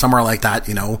or somewhere like that,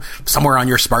 somewhere on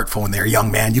your smartphone there,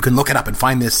 young man. You can look it up and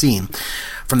find this scene.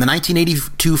 From the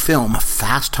 1982 film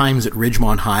Fast Times at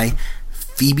Ridgemont High,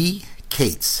 Phoebe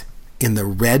Cates in the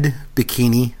red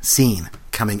bikini scene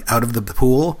coming out of the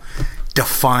pool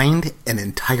defined an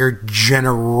entire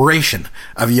generation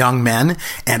of young men,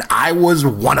 and I was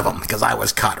one of them because I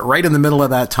was caught right in the middle of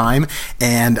that time.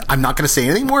 And I'm not going to say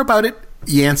anything more about it,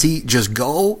 Yancey. Just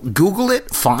go Google it,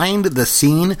 find the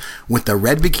scene with the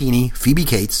red bikini, Phoebe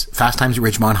Cates, Fast Times at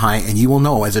Ridgemont High, and you will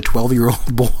know as a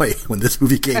 12-year-old boy when this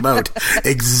movie came out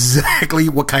exactly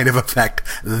what kind of effect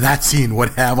that scene would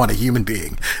have on a human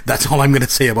being. That's all I'm going to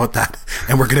say about that,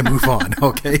 and we're going to move on,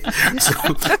 okay? So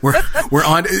we're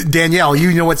on. Danielle,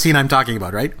 you know what scene I'm talking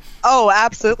about, right? Oh,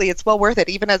 absolutely. It's well worth it.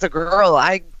 Even as a girl,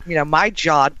 my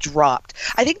jaw dropped.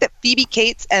 I think that Phoebe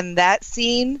Cates and that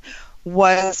scene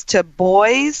was to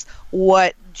boys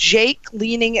what Jake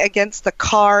leaning against the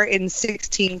car in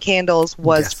 16 Candles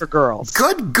was for girls.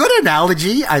 Good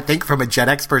analogy, I think, from a Gen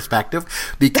X perspective,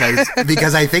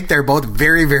 because I think they're both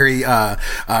very, very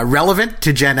relevant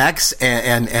to Gen X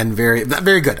and very,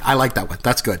 very good. I like that one.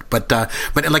 That's good. But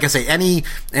like I say,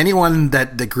 anyone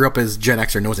that grew up as Gen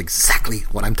Xer knows exactly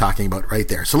what I'm talking about right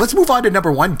there. So let's move on to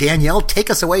number 1. Danielle, take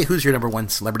us away. Who's your number 1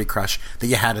 celebrity crush that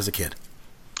you had as a kid?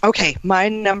 Okay, my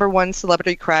number 1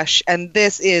 celebrity crush, and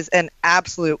this is an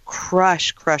absolute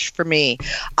crush for me.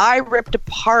 I ripped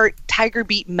apart Tiger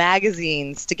Beat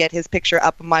magazines to get his picture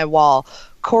up on my wall.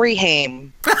 Corey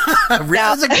Haim. That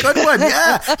was a good one.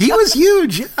 Yeah, he was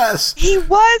huge. Yes, he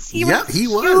was. He was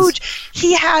huge.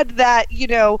 He had that,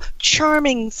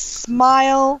 charming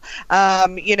smile.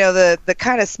 The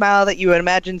kind of smile that you would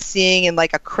imagine seeing in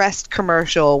like a Crest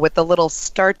commercial with the little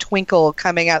star twinkle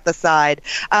coming out the side.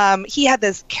 He had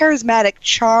this charismatic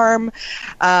charm.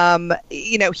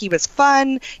 He was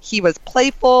fun. He was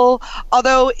playful.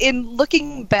 Although in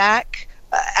looking back,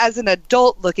 as an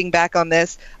adult looking back on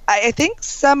this, I think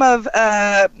some of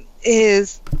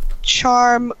his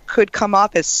charm could come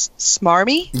off as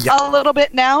smarmy a little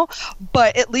bit now,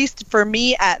 but at least for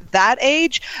me at that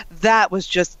age, that was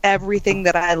just everything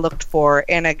that I looked for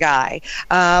in a guy.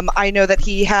 I know that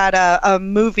he had a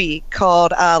movie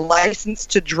called License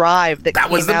to Drive that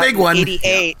was came the out big in one.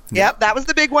 88. Yep, that was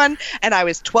the big one. And I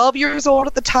was 12 years old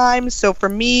at the time. So for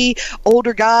me,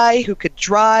 older guy who could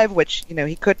drive, which,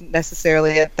 he couldn't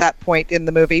necessarily at that point in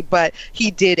the movie, but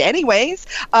he did anyways,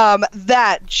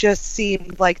 that just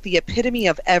seemed like the epitome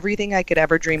of everything I could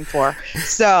ever dream for.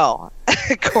 So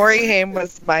Corey Haim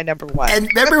was my number one. And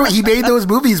remember, he made those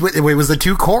movies with, it was the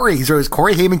two Corys. It was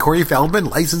Corey Haim and Corey Feldman,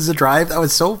 License to Drive. That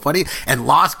was so funny. And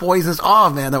Lost Boys. Oh,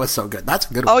 man, that was so good. That's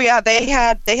a good one. Oh, yeah, they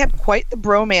had quite the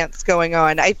bromance going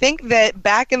on. I think that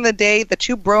back in the day, the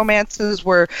two bromances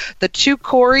were the two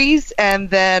Corys and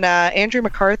then Andrew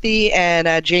McCarthy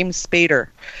and James Spader.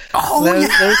 Oh,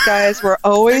 those guys were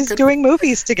always doing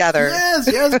movies together.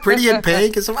 Yes, Pretty in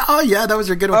Pink. Oh, yeah, that was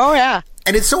a good one. Oh, yeah.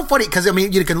 And it's so funny because,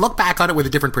 you can look back on it with a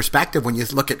different perspective when you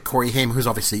look at Corey Haim, who's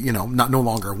obviously, no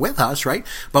longer with us, right?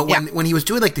 But when he was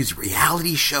doing like these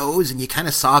reality shows and you kind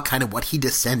of saw kind of what he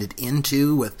descended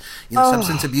into with,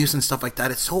 substance abuse and stuff like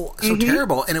that, it's so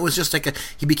terrible. And it was just like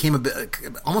he became a bit,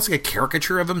 almost like a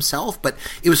caricature of himself. But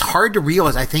it was hard to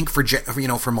realize, I think, for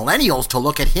millennials to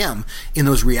look at him in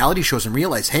those reality shows and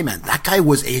realize, hey man, that guy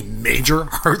was a major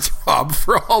heartthrob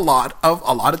for a lot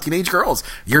of teenage girls,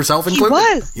 yourself included.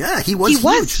 He was. Yeah, he was.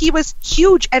 He was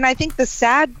huge. And I think the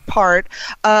sad part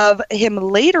of him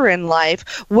later in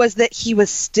life was that he was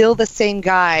still the same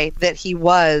guy that he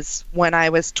was when I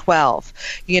was 12.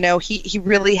 He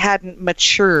really hadn't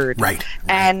matured. Right.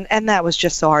 And that was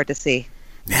just so hard to see.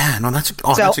 Yeah, no, that's a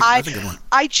good one.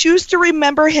 I choose to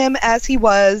remember him as he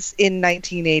was in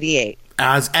 1988.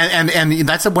 And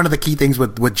that's one of the key things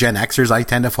with Gen Xers I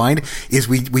tend to find is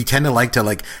we tend to like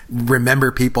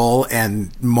remember people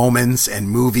and moments and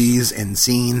movies and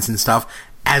scenes and stuff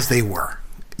as they were.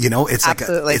 It's like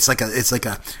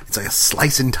a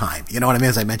slice in time. You know what I mean?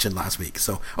 As I mentioned last week.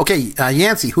 So okay,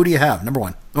 Yancey, who do you have? Number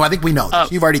one. Well, I think we know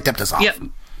this. You've already tipped us off. Yeah.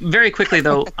 Very quickly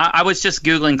though, I was just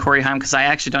Googling Corey Haim because I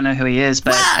actually don't know who he is,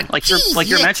 but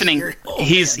you're mentioning,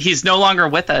 he's no longer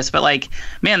with us. But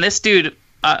man, this dude.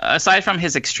 Aside from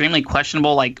his extremely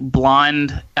questionable,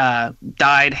 blonde,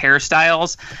 dyed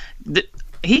hairstyles,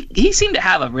 he seemed to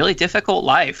have a really difficult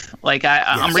life.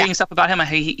 I'm reading stuff about him.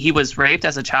 He was raped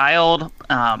as a child.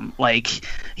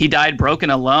 He died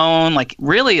broken alone.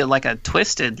 Really a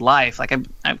twisted life.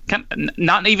 I'm kind of,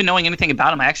 not even knowing anything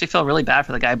about him, I actually feel really bad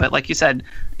for the guy. But like you said,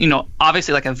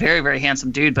 obviously a very, very handsome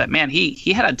dude. But man,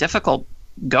 he had a difficult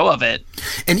go of it.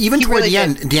 And even toward the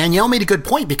end, Danielle made a good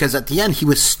point because at the end he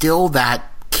was still that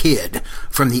kid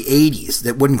from the 80s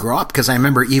that wouldn't grow up, because I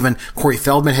remember even Corey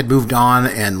Feldman had moved on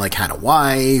and had a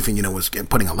wife and was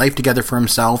putting a life together for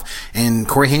himself, and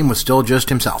Corey Haim was still just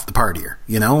himself, the partier.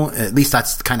 At least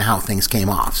that's kind of how things came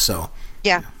off. So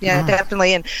yeah,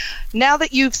 definitely. And now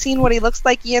that you've seen what he looks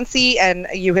like, Yancey, and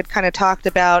you had kind of talked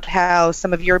about how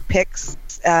some of your picks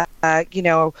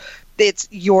it's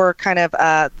your kind of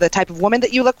the type of woman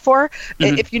that you look for.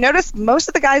 Mm-hmm. If you notice, most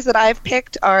of the guys that I've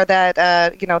picked are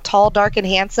that tall, dark, and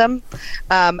handsome,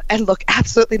 and look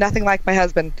absolutely nothing like my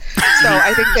husband. So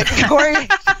I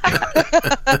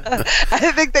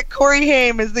think that Corey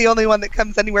Haim is the only one that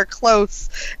comes anywhere close,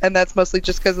 and that's mostly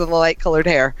just because of the light-colored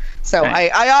hair. So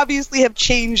right. I obviously have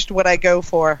changed what I go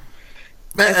for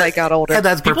as I got older. And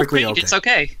that's perfectly okay. It's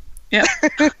okay. Yeah.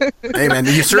 Hey man,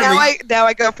 you certainly now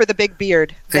I go for the big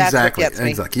beard. That's exactly. What gets me.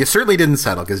 Exactly. You certainly didn't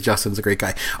settle because Justin's a great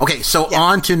guy. Okay, so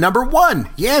on to number one.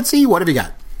 Yancey, what have you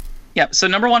got? Yeah, so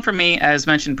number one for me, as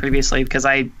mentioned previously, because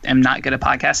I am not good at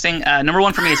podcasting, number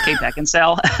one for me is Kate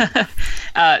Beckinsale.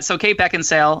 So Kate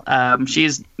Beckinsale,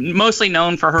 she's mostly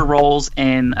known for her roles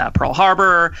in Pearl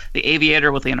Harbor, The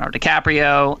Aviator with Leonardo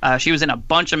DiCaprio. She was in a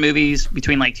bunch of movies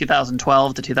between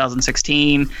 2012 to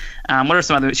 2016. What are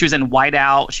some other? She was in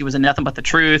Whiteout. She was in Nothing But the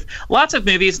Truth. Lots of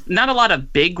movies, not a lot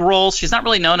of big roles. She's not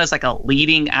really known as a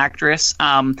leading actress.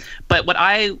 But what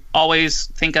I always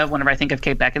think of whenever I think of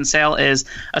Kate Beckinsale is,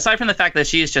 aside from the fact that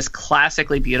she is just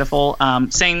classically beautiful,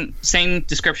 same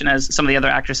description as some of the other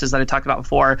actresses that I talked about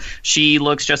before. She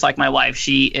looks just like my wife.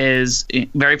 She is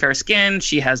very fair skinned.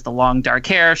 She has the long dark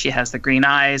hair. She has the green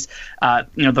eyes.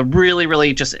 The really,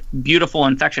 really just beautiful,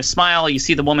 infectious smile. You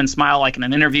see the woman smile in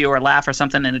an interview or laugh or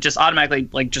something, and it just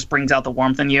automatically just brings out the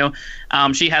warmth in you.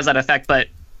 She has that effect, but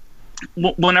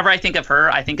whenever I think of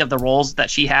her, I think of the roles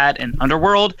that she had in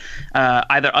Underworld,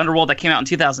 either Underworld that came out in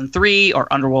 2003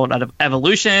 or Underworld out of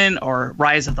Evolution or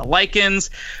Rise of the Lycans,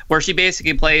 where she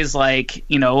basically plays a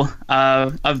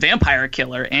vampire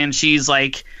killer, and she's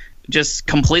just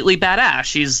completely badass.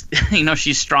 She's,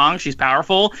 she's strong, she's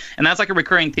powerful, and that's like a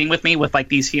recurring theme with me with like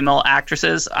these female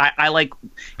actresses. I like,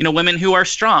 women who are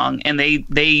strong and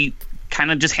they kind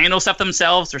of just handle stuff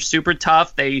themselves. They're super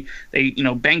tough. They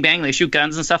bang bang. They shoot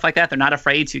guns and stuff like that. They're not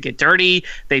afraid to get dirty.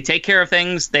 They take care of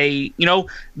things. They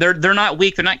they're not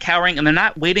weak. They're not cowering, and they're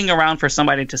not waiting around for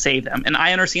somebody to save them. And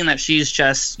I understand that she's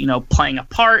just playing a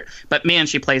part, but man,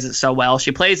 she plays it so well.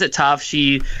 She plays it tough.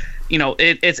 She.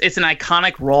 It's an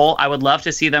iconic role. I would love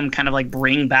to see them kind of like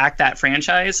bring back that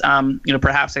franchise.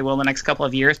 Perhaps they will in the next couple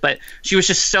of years. But she was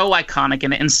just so iconic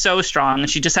in it and so strong. And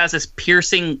she just has this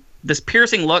piercing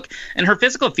look, and her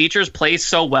physical features play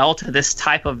so well to this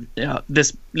type of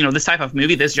this type of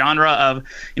movie, this genre of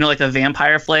like the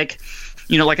vampire flick.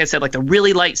 Like I said, like the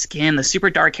really light skin, the super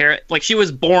dark hair. Like she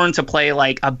was born to play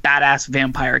like a badass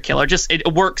vampire killer. Just it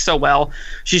works so well.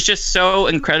 She's just so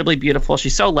incredibly beautiful.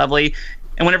 She's so lovely.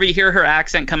 And whenever you hear her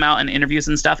accent come out in interviews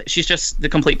and stuff, she's just the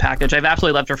complete package. I've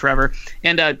absolutely loved her forever.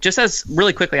 And just as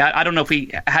really quickly, I don't know if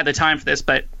we had the time for this,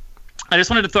 but I just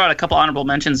wanted to throw out a couple honorable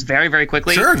mentions very, very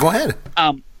quickly. Sure, go ahead.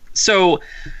 So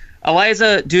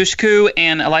Eliza Dushku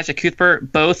and Elijah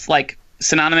Cuthbert, both like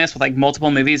synonymous with like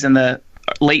multiple movies in the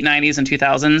late 90s and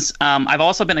 2000s. I've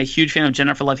also been a huge fan of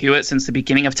Jennifer Love Hewitt since the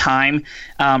beginning of time.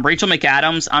 Rachel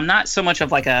McAdams, I'm not so much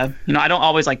of like a, I don't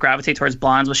always like gravitate towards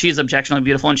blondes, but she's objectionably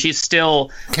beautiful, and she's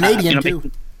still Canadian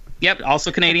too. Yep,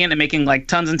 also Canadian and making like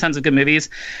tons and tons of good movies.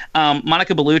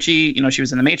 Monica Bellucci, she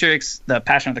was in The Matrix, The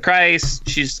Passion of the Christ.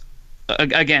 She's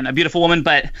again a beautiful woman,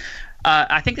 but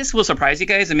I think this will surprise you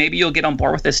guys, and maybe you'll get on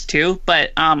board with this too.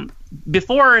 But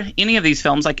before any of these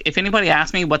films, like if anybody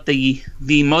asked me what the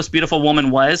most beautiful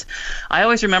woman was, I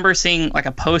always remember seeing like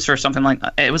a poster or something, like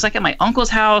it was like at my uncle's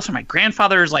house or my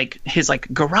grandfather's like his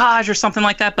like garage or something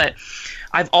like that. But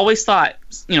I've always thought,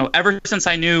 ever since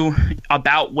I knew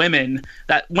about women,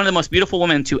 that one of the most beautiful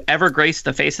women to ever grace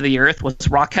the face of the earth was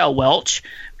Raquel Welch,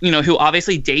 who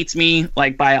obviously dates me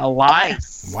like by a lot.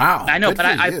 Wow. I know, but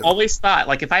I've always thought,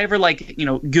 like, if I ever like,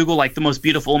 Google like the most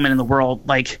beautiful woman in the world,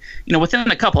 like, within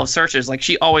a couple of searches, like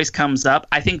she always comes up.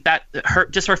 I think that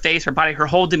her face, her body, her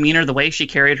whole demeanor, the way she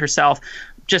carried herself,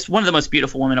 just one of the most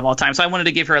beautiful women of all time. So I wanted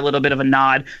to give her a little bit of a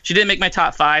nod. She didn't make my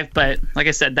top 5, but like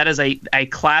I said, that is a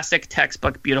classic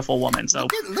textbook beautiful woman. So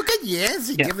look at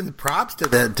Yancy giving the props to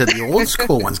the old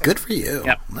school ones. Good for you.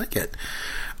 Yep. I like it.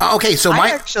 Okay, so go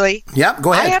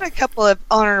ahead. I had a couple of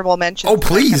honorable mentions. Oh,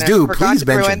 please do. Please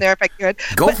mention. In there if I could.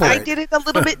 I did it a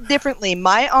little bit differently.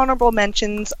 My honorable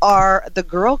mentions are the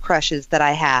girl crushes that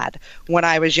I had when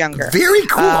I was younger. Very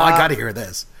cool. I got to hear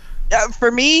this.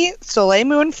 For me, Soleil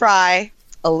Moon Frye,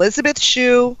 Elizabeth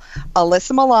Shue,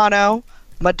 Alyssa Milano,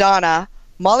 Madonna,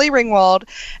 Molly Ringwald,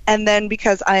 and then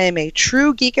because I am a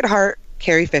true geek at heart,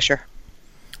 Carrie Fisher.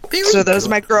 So those are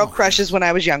my girl crushes when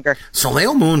I was younger.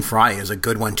 Soleil Moon Frye is a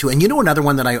good one, too. And another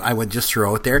one that I would just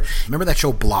throw out there? Remember that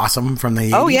show Blossom from the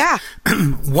 80s? Oh, yeah.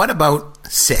 What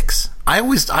about Six? I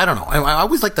don't know. I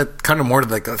always like the kind of more to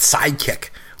the sidekick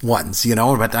ones,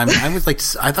 but I was like,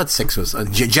 I thought Six was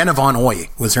Jenna Von Oy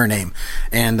was her name,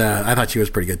 and I thought she was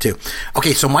pretty good too.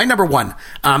 Okay, so my number one,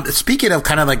 speaking of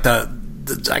kind of like the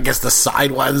I guess the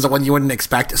side ones, the one you wouldn't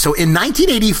expect. So in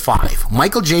 1985,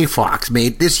 Michael J. Fox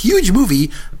made this huge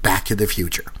movie, Back to the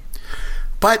Future.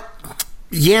 But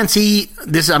Yancey,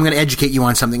 I'm going to educate you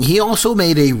on something. He also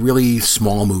made a really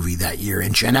small movie that year,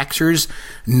 and Gen Xers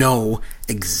know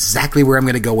exactly where I'm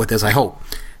going to go with this, I hope.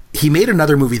 He made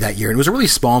another movie that year, and it was a really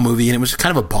small movie, and it was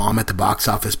kind of a bomb at the box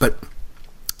office, but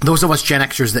those of us Gen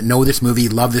Xers that know this movie,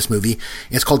 love this movie,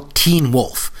 it's called Teen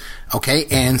Wolf. Okay,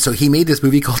 and so he made this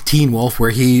movie called Teen Wolf, where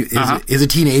he is a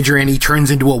teenager and he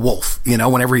turns into a wolf.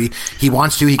 Whenever he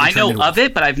wants to. I know of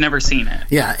it, but I've never seen it.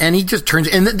 Yeah, and he just turns,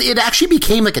 and it actually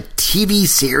became like a TV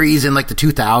series in like the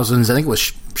 2000s. I think it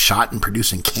was shot and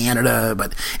produced in Canada,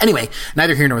 but anyway,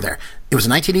 neither here nor there. It was a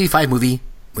 1985 movie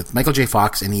with Michael J.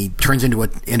 Fox, and he turns into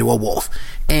a wolf.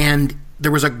 And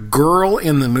there was a girl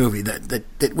in the movie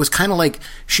that was kind of like,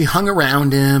 she hung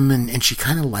around him and she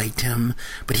kind of liked him,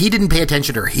 but he didn't pay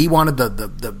attention to her. He wanted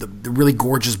the really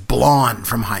gorgeous blonde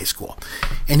from high school,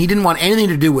 and he didn't want anything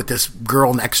to do with this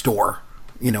girl next door,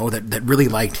 that really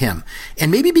liked him. And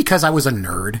maybe because I was a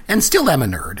nerd, and still am a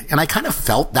nerd, and I kind of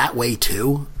felt that way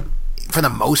too, for the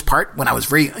most part, when I was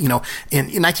very, in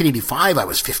 1985, I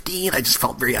was 15. I just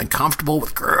felt very uncomfortable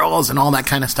with girls and all that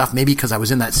kind of stuff. Maybe because I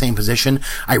was in that same position,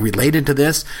 I related to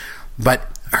this.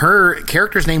 But her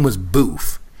character's name was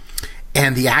Boof,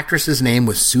 and the actress's name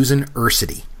was Susan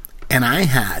Ursidy. And I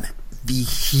had the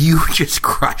hugest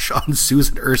crush on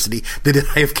Susan Ursity that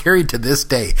I have carried to this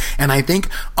day. And I think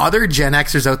other Gen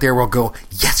Xers out there will go,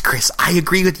 yes, Chris, I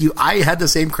agree with you. I had the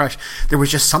same crush. There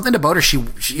was just something about her. She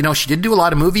did do a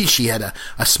lot of movies. She had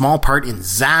a small part in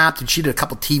Zapped, and she did a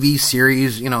couple TV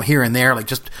series, here and there, like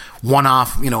just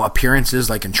one-off, appearances,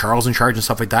 like in Charles in Charge and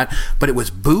stuff like that. But it was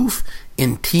Boof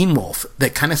in Teen Wolf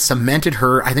that kind of cemented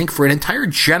her, I think, for an entire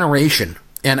generation.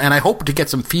 And I hope to get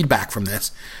some feedback from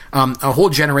this. A whole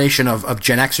generation of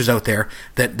Gen Xers out there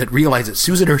that realize that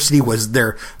Susan Ursity was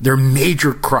their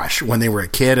major crush when they were a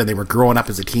kid and they were growing up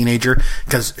as a teenager,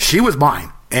 because she was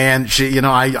mine. And she,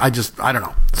 I don't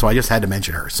know. So I just had to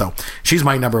mention her. So she's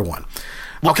my number one.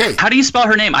 Okay. How do you spell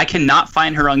her name? I cannot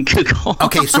find her on Google.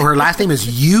 Okay, so her last name is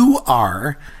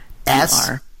Ursitti.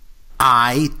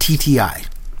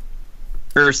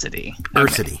 Ursity.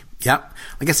 Ursity. Yep.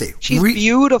 Like I say, she's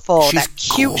beautiful. She's that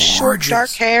cute, gorgeous. short,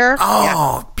 dark hair.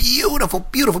 Oh, beautiful,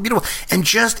 beautiful, beautiful. And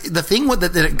just the thing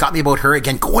that got me about her,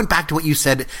 again, going back to what you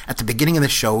said at the beginning of the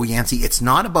show, Yancey, it's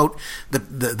not about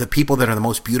the people that are the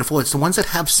most beautiful. It's the ones that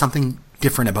have something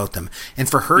different about them. And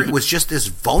for her, it was just this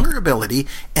vulnerability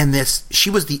and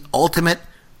she was the ultimate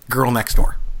girl next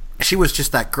door. She was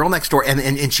just that girl next door,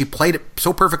 and she played it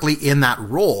so perfectly in that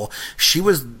role. She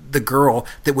was the girl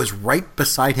that was right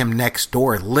beside him next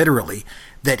door, literally,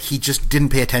 that he just didn't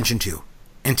pay attention to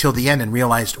until the end and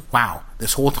realized, wow,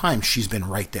 this whole time she's been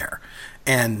right there.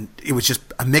 And it was just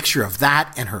a mixture of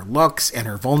that and her looks and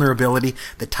her vulnerability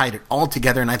that tied it all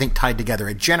together, and I think tied together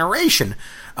a generation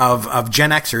of Gen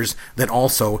Xers that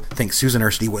also think Susan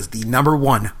Ursity was the number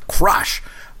one crush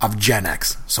of Gen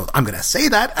X. So I'm going to say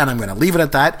that, and I'm going to leave it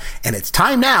at that. And it's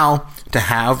time now to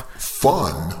have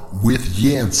fun with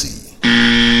Yancey.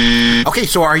 Okay,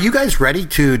 so are you guys ready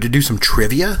to do some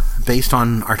trivia based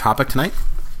on our topic tonight?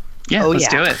 Yeah, let's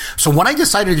do it. So what I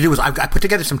decided to do is I put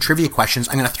together some trivia questions.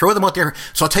 I'm going to throw them out there.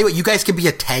 So I'll tell you what, you guys can be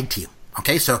a tag team.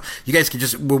 Okay, so you guys can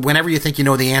just, whenever you think you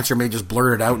know the answer, maybe just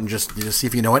blurt it out and just see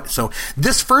if you know it. So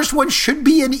this first one should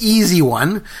be an easy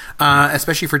one,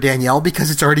 especially for Danielle,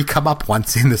 because it's already come up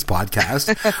once in this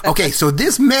podcast. Okay, so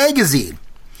this magazine,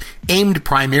 aimed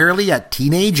primarily at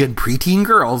teenage and preteen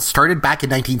girls, started back in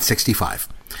 1965.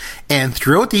 And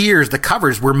throughout the years, the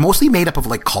covers were mostly made up of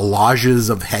like collages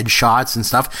of headshots and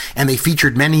stuff, and they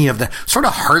featured many of the sort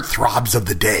of heartthrobs of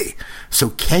the day. So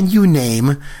can you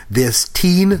name this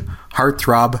teen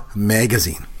heartthrob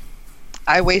magazine?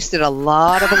 I wasted a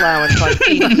lot of allowance on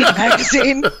Teen Beat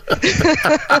Magazine.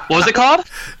 What was it called?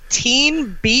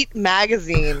 Teen Beat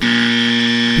Magazine.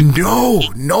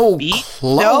 No, Beat?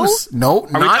 close. No,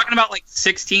 Are we talking about like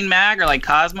 16 Mag or like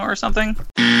Cosmo or something?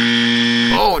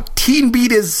 Oh, Teen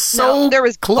Beat is so there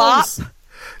was close. Bop.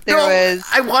 There was.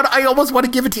 I almost want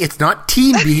to give it to you. It's not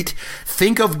Teen Beat.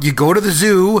 Think of, you go to the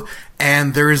zoo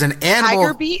and there is an animal.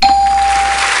 Tiger Beat?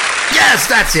 Yes,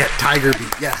 that's it. Tiger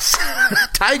Beat. Yes.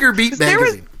 Tiger Beat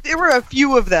magazine. There were a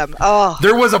few of them. Oh.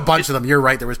 There was a bunch of them. You're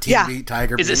right. There was Teen Beat,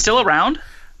 Tiger Beat. Is it still around?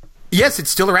 Yes, it's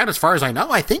still around as far as I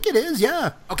know. I think it is,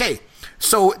 yeah. Okay,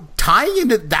 so tying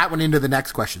into that one into the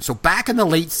next question. So back in the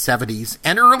late 70s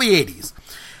and early 80s,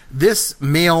 this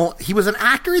male, he was an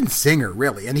actor and singer,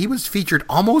 really, and he was featured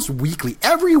almost weekly.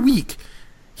 Every week,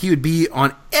 he would be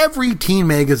on every teen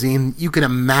magazine you can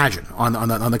imagine on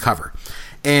the cover.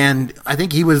 And I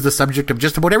think he was the subject of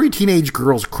just about every teenage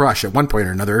girl's crush at one point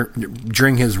or another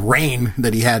during his reign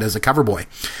that he had as a cover boy.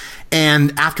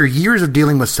 And after years of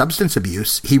dealing with substance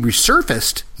abuse, he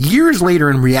resurfaced years later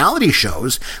in reality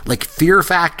shows like Fear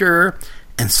Factor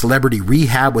and Celebrity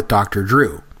Rehab with Dr.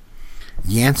 Drew.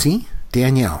 Yancey,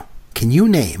 Danielle, can you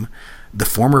name the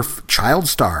former child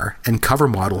star and cover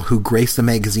model who graced the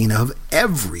magazine of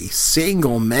every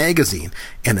single magazine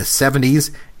in the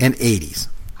 70s and 80s?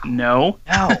 No.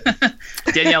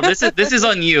 Danielle, this is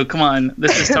on you. Come on.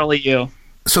 This is totally you.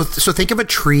 So think of a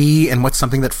tree, and what's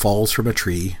something that falls from a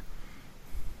tree?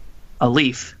 A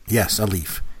leaf. Yes, a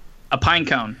leaf. A pine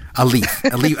cone. A leaf.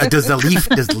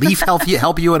 Does leaf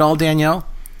help you at all, Danielle?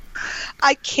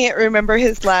 I can't remember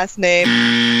his last name.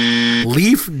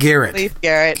 Leif Garrett. Leif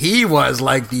Garrett. He was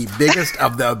like the biggest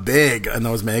of the big in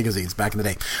those magazines back in the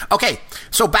day. Okay,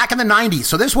 so back in the 90s.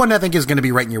 So this one I think is going to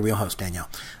be right in your wheelhouse, Danielle.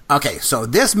 Okay, so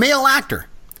this male actor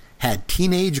had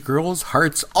teenage girls'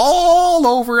 hearts all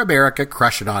over America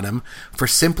crushing on him for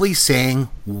simply saying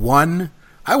one,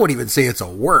 I wouldn't even say it's a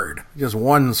word, just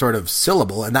one sort of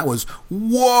syllable, and that was,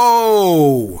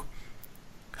 whoa!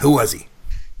 Who was he?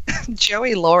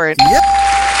 Joey Lawrence. Yeah!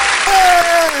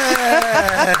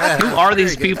 Who are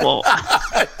these people?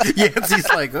 Yancey's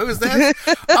like, who's that?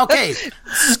 Okay,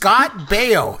 Scott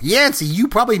Baio. Yancey, you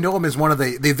probably know him as one of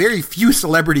the very few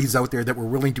celebrities out there that were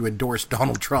willing to endorse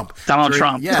Donald Trump.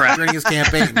 During his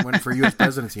campaign for U.S.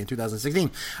 presidency in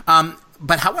 2016.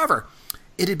 But however,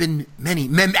 it had been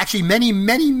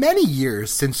many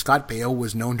years since Scott Baio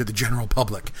was known to the general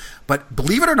public. But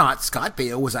believe it or not, Scott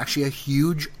Baio was actually a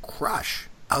huge crush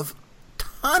of a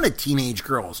ton of teenage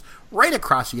girls right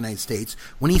across the United States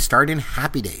when he starred in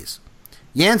Happy Days.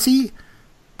 Yancey,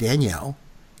 Danielle,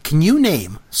 can you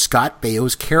name Scott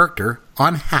Baio's character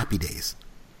on Happy Days?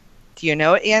 Do you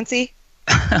know it, Yancey?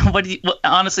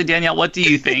 Honestly, Danielle, what do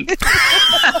you think?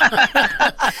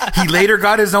 He later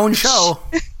got his own show.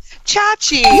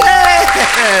 Chachi.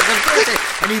 Yeah!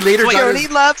 And he later got Jody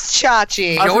loves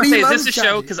Chachi. I was going to say, is this a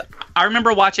show? Because I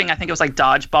remember watching, I think it was like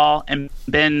Dodgeball, and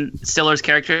Ben Stiller's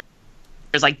character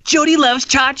is like, Jody loves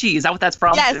Chachi. Is that what that's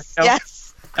from?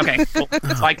 Yes. Okay, cool.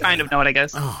 So I kind of know it, I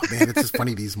guess. Oh, man, it's just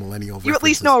funny, these millennial references. You at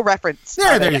least know a reference.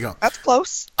 Yeah, there you go. That's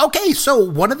close. Okay, so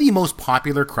one of the most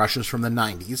popular crushes from the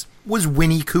 90s was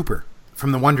Winnie Cooper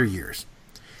from the Wonder Years.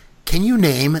 Can you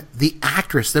name the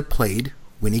actress that played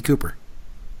Winnie Cooper?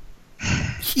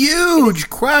 Huge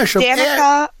crush of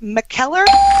Danica McKellar?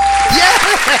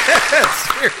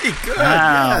 Yes! Very good.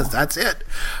 Wow. Yes, that's it.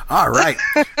 All right.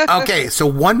 Okay, so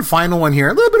one final one here.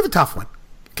 A little bit of a tough one.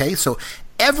 Okay, so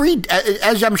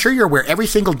as I'm sure you're aware, every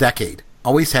single decade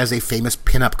always has a famous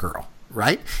pinup girl,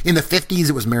 right? In the 50s,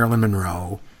 it was Marilyn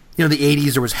Monroe. You know, the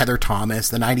 80s, there was Heather Thomas.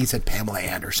 The 90s had Pamela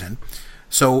Anderson.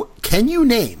 So can you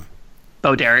name...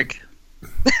 Bo Derek.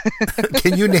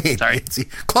 Can you name... Sorry.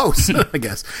 Close, I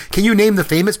guess. Can you name the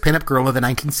famous pinup girl of the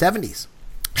 1970s?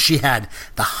 She had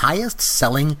the highest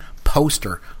selling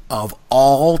poster of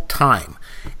all time.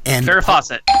 And Farrah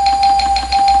Fawcett.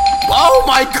 Oh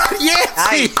my God! Yes!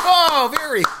 Nice. Oh,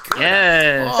 very good.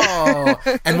 Yes. Oh,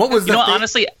 and what was the?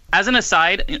 Honestly, as an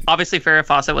aside, obviously Farrah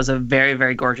Fawcett was a very,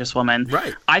 very gorgeous woman.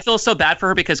 Right. I feel so bad for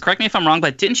her because, correct me if I'm wrong,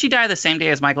 but didn't she die the same day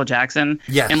as Michael Jackson?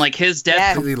 Yes. And like his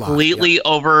death completely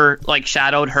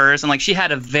shadowed hers, and like she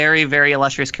had a very, very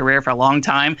illustrious career for a long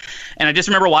time. And I just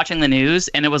remember watching the news,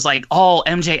 and it was like, oh,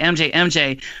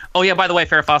 MJ. Oh yeah, by the way,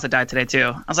 Farrah Fawcett died today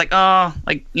too. I was like, oh,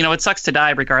 like, you know, it sucks to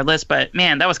die regardless, but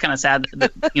man, that was kind of sad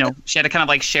that, you know, she had to kind of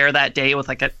like share that day with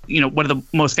like one of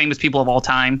the most famous people of all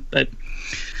time. But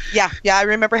yeah, I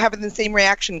remember having the same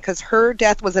reaction because her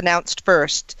death was announced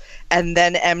first and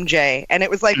then MJ. And it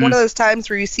was like one of those times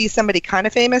where you see somebody kind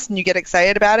of famous and you get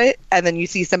excited about it, and then you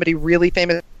see somebody really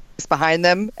famous behind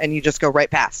them and you just go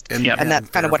right past. And that's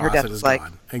kind of what her death was like.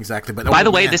 Exactly. But by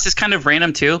the way, this is kind of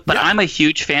random too, but I'm a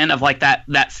huge fan of like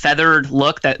that feathered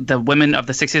look that the women of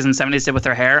the 60s and 70s did with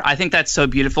their hair. I think that's so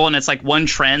beautiful, and it's like one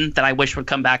trend that I wish would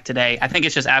come back today. I think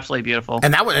it's just absolutely beautiful.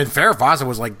 And Farrah Fawcett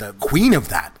was like the queen of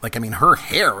that. Like, I mean, her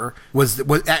hair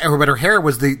but her hair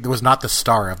was not the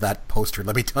star of that poster.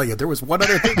 Let me tell you, there was one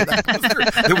other thing to that poster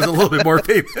that was a little bit more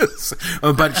famous,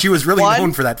 but she was really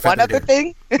known for that feathered One other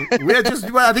thing?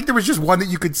 I think there was just one that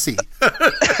you could see.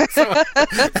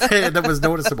 That was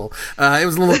noticeable. It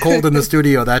was a little cold in the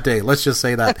studio that day. Let's just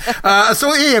say that.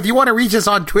 So, hey, if you want to reach us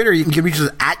on Twitter, you can reach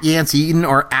us at Yancey Eaton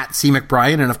or at C.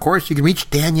 McBrien. And, of course, you can reach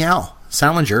Danielle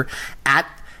Salinger at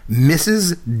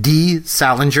Mrs. D.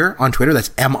 Salinger on Twitter. That's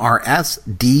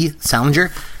MRS D.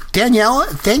 Salinger. Danielle,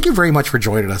 thank you very much for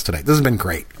joining us today. This has been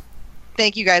great.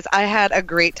 Thank you, guys. I had a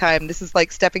great time. This is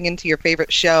like stepping into your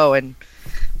favorite show, and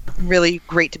really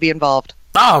great to be involved.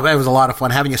 Oh, it was a lot of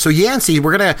fun having you. So, Yancey,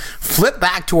 we're going to flip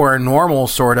back to our normal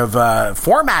sort of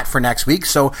format for next week.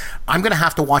 So, I'm going to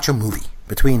have to watch a movie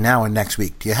between now and next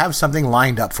week. Do you have something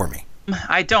lined up for me?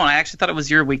 I don't. I actually thought it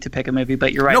was your week to pick a movie,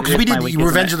 but you're right. No, because we did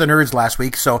Revenge of the Nerds last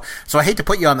week. So I hate to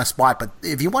put you on the spot, but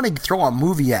if you want to throw a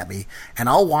movie at me, and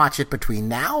I'll watch it between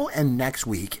now and next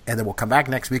week, and then we'll come back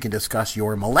next week and discuss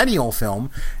your millennial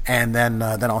film, and then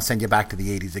I'll send you back to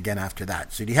the 80s again after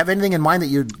that. So do you have anything in mind that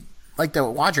you'd like to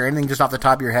watch, or anything just off the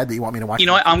top of your head that you want me to watch? You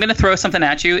know what? I'm going to throw something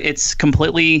at you. It's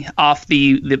completely off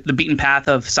the beaten path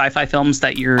of sci-fi films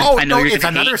that you're. Oh, I know no, you're it's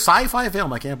another sci-fi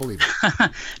film. I can't believe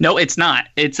it. No, it's not.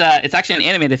 It's actually an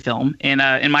animated film, and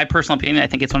in my personal opinion, I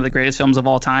think it's one of the greatest films of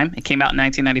all time. It came out in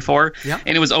 1994,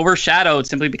 and it was overshadowed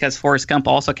simply because Forrest Gump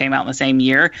also came out in the same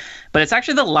year. But it's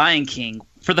actually The Lion King.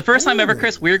 For the first time ever,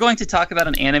 Chris, we're going to talk about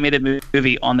an animated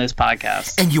movie on this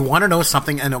podcast. And you want to know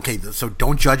something? And okay, so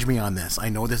don't judge me on this. I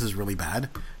know this is really bad.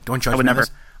 Don't judge me on this.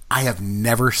 I have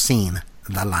never seen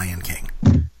The Lion King.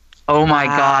 Oh, my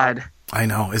God. I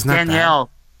know. Isn't that Danielle,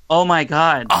 bad? Oh, my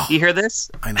God. Oh, you hear this?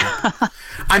 I know.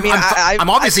 I'm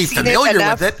obviously familiar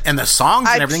with it and the songs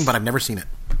and everything, but I've never seen it.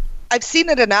 I've seen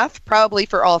it enough, probably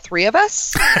for all three of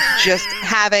us. Just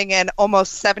having an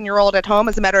almost 7-year-old at home.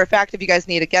 As a matter of fact, if you guys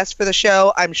need a guest for the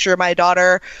show, I'm sure my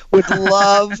daughter would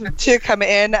love to come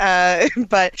in.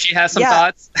 But she has some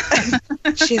thoughts.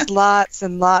 She has lots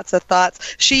and lots of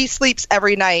thoughts. She sleeps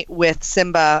every night with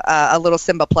Simba, a little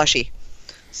Simba plushie.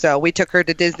 So we took her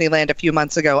to Disneyland a few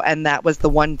months ago, and that was the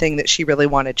one thing that she really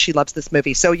wanted. She loves this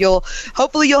movie. So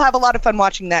hopefully you'll have a lot of fun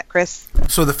watching that, Chris.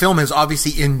 So the film has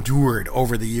obviously endured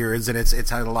over the years, and it's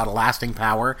had a lot of lasting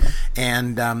power.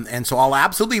 And so I'll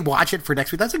absolutely watch it for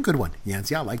next week. That's a good one.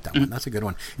 Yancy, I like that one. That's a good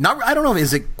one. I don't know,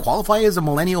 is it qualify as a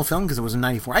millennial film because it was in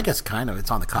 94? I guess kind of.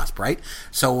 It's on the cusp, right?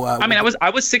 So I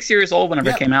was 6 years old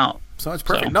whenever it came out. So it's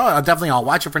perfect. So. No, I'll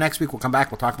watch it for next week. We'll come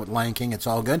back. We'll talk about Lion King. It's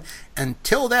all good.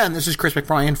 Until then, this is Chris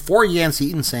McBrien for Yancy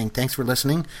Eaton saying thanks for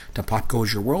listening to Pop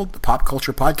Goes Your World, the pop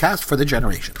culture podcast for the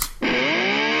generations.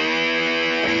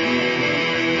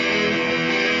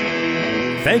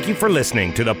 Thank you for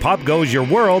listening to the Pop Goes Your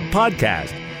World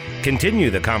podcast. Continue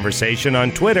the conversation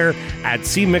on Twitter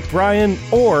 @CMcBrien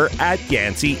or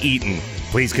 @Yancy Eaton.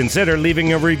 Please consider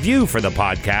leaving a review for the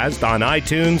podcast on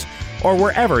iTunes or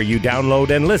wherever you download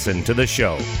and listen to the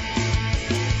show.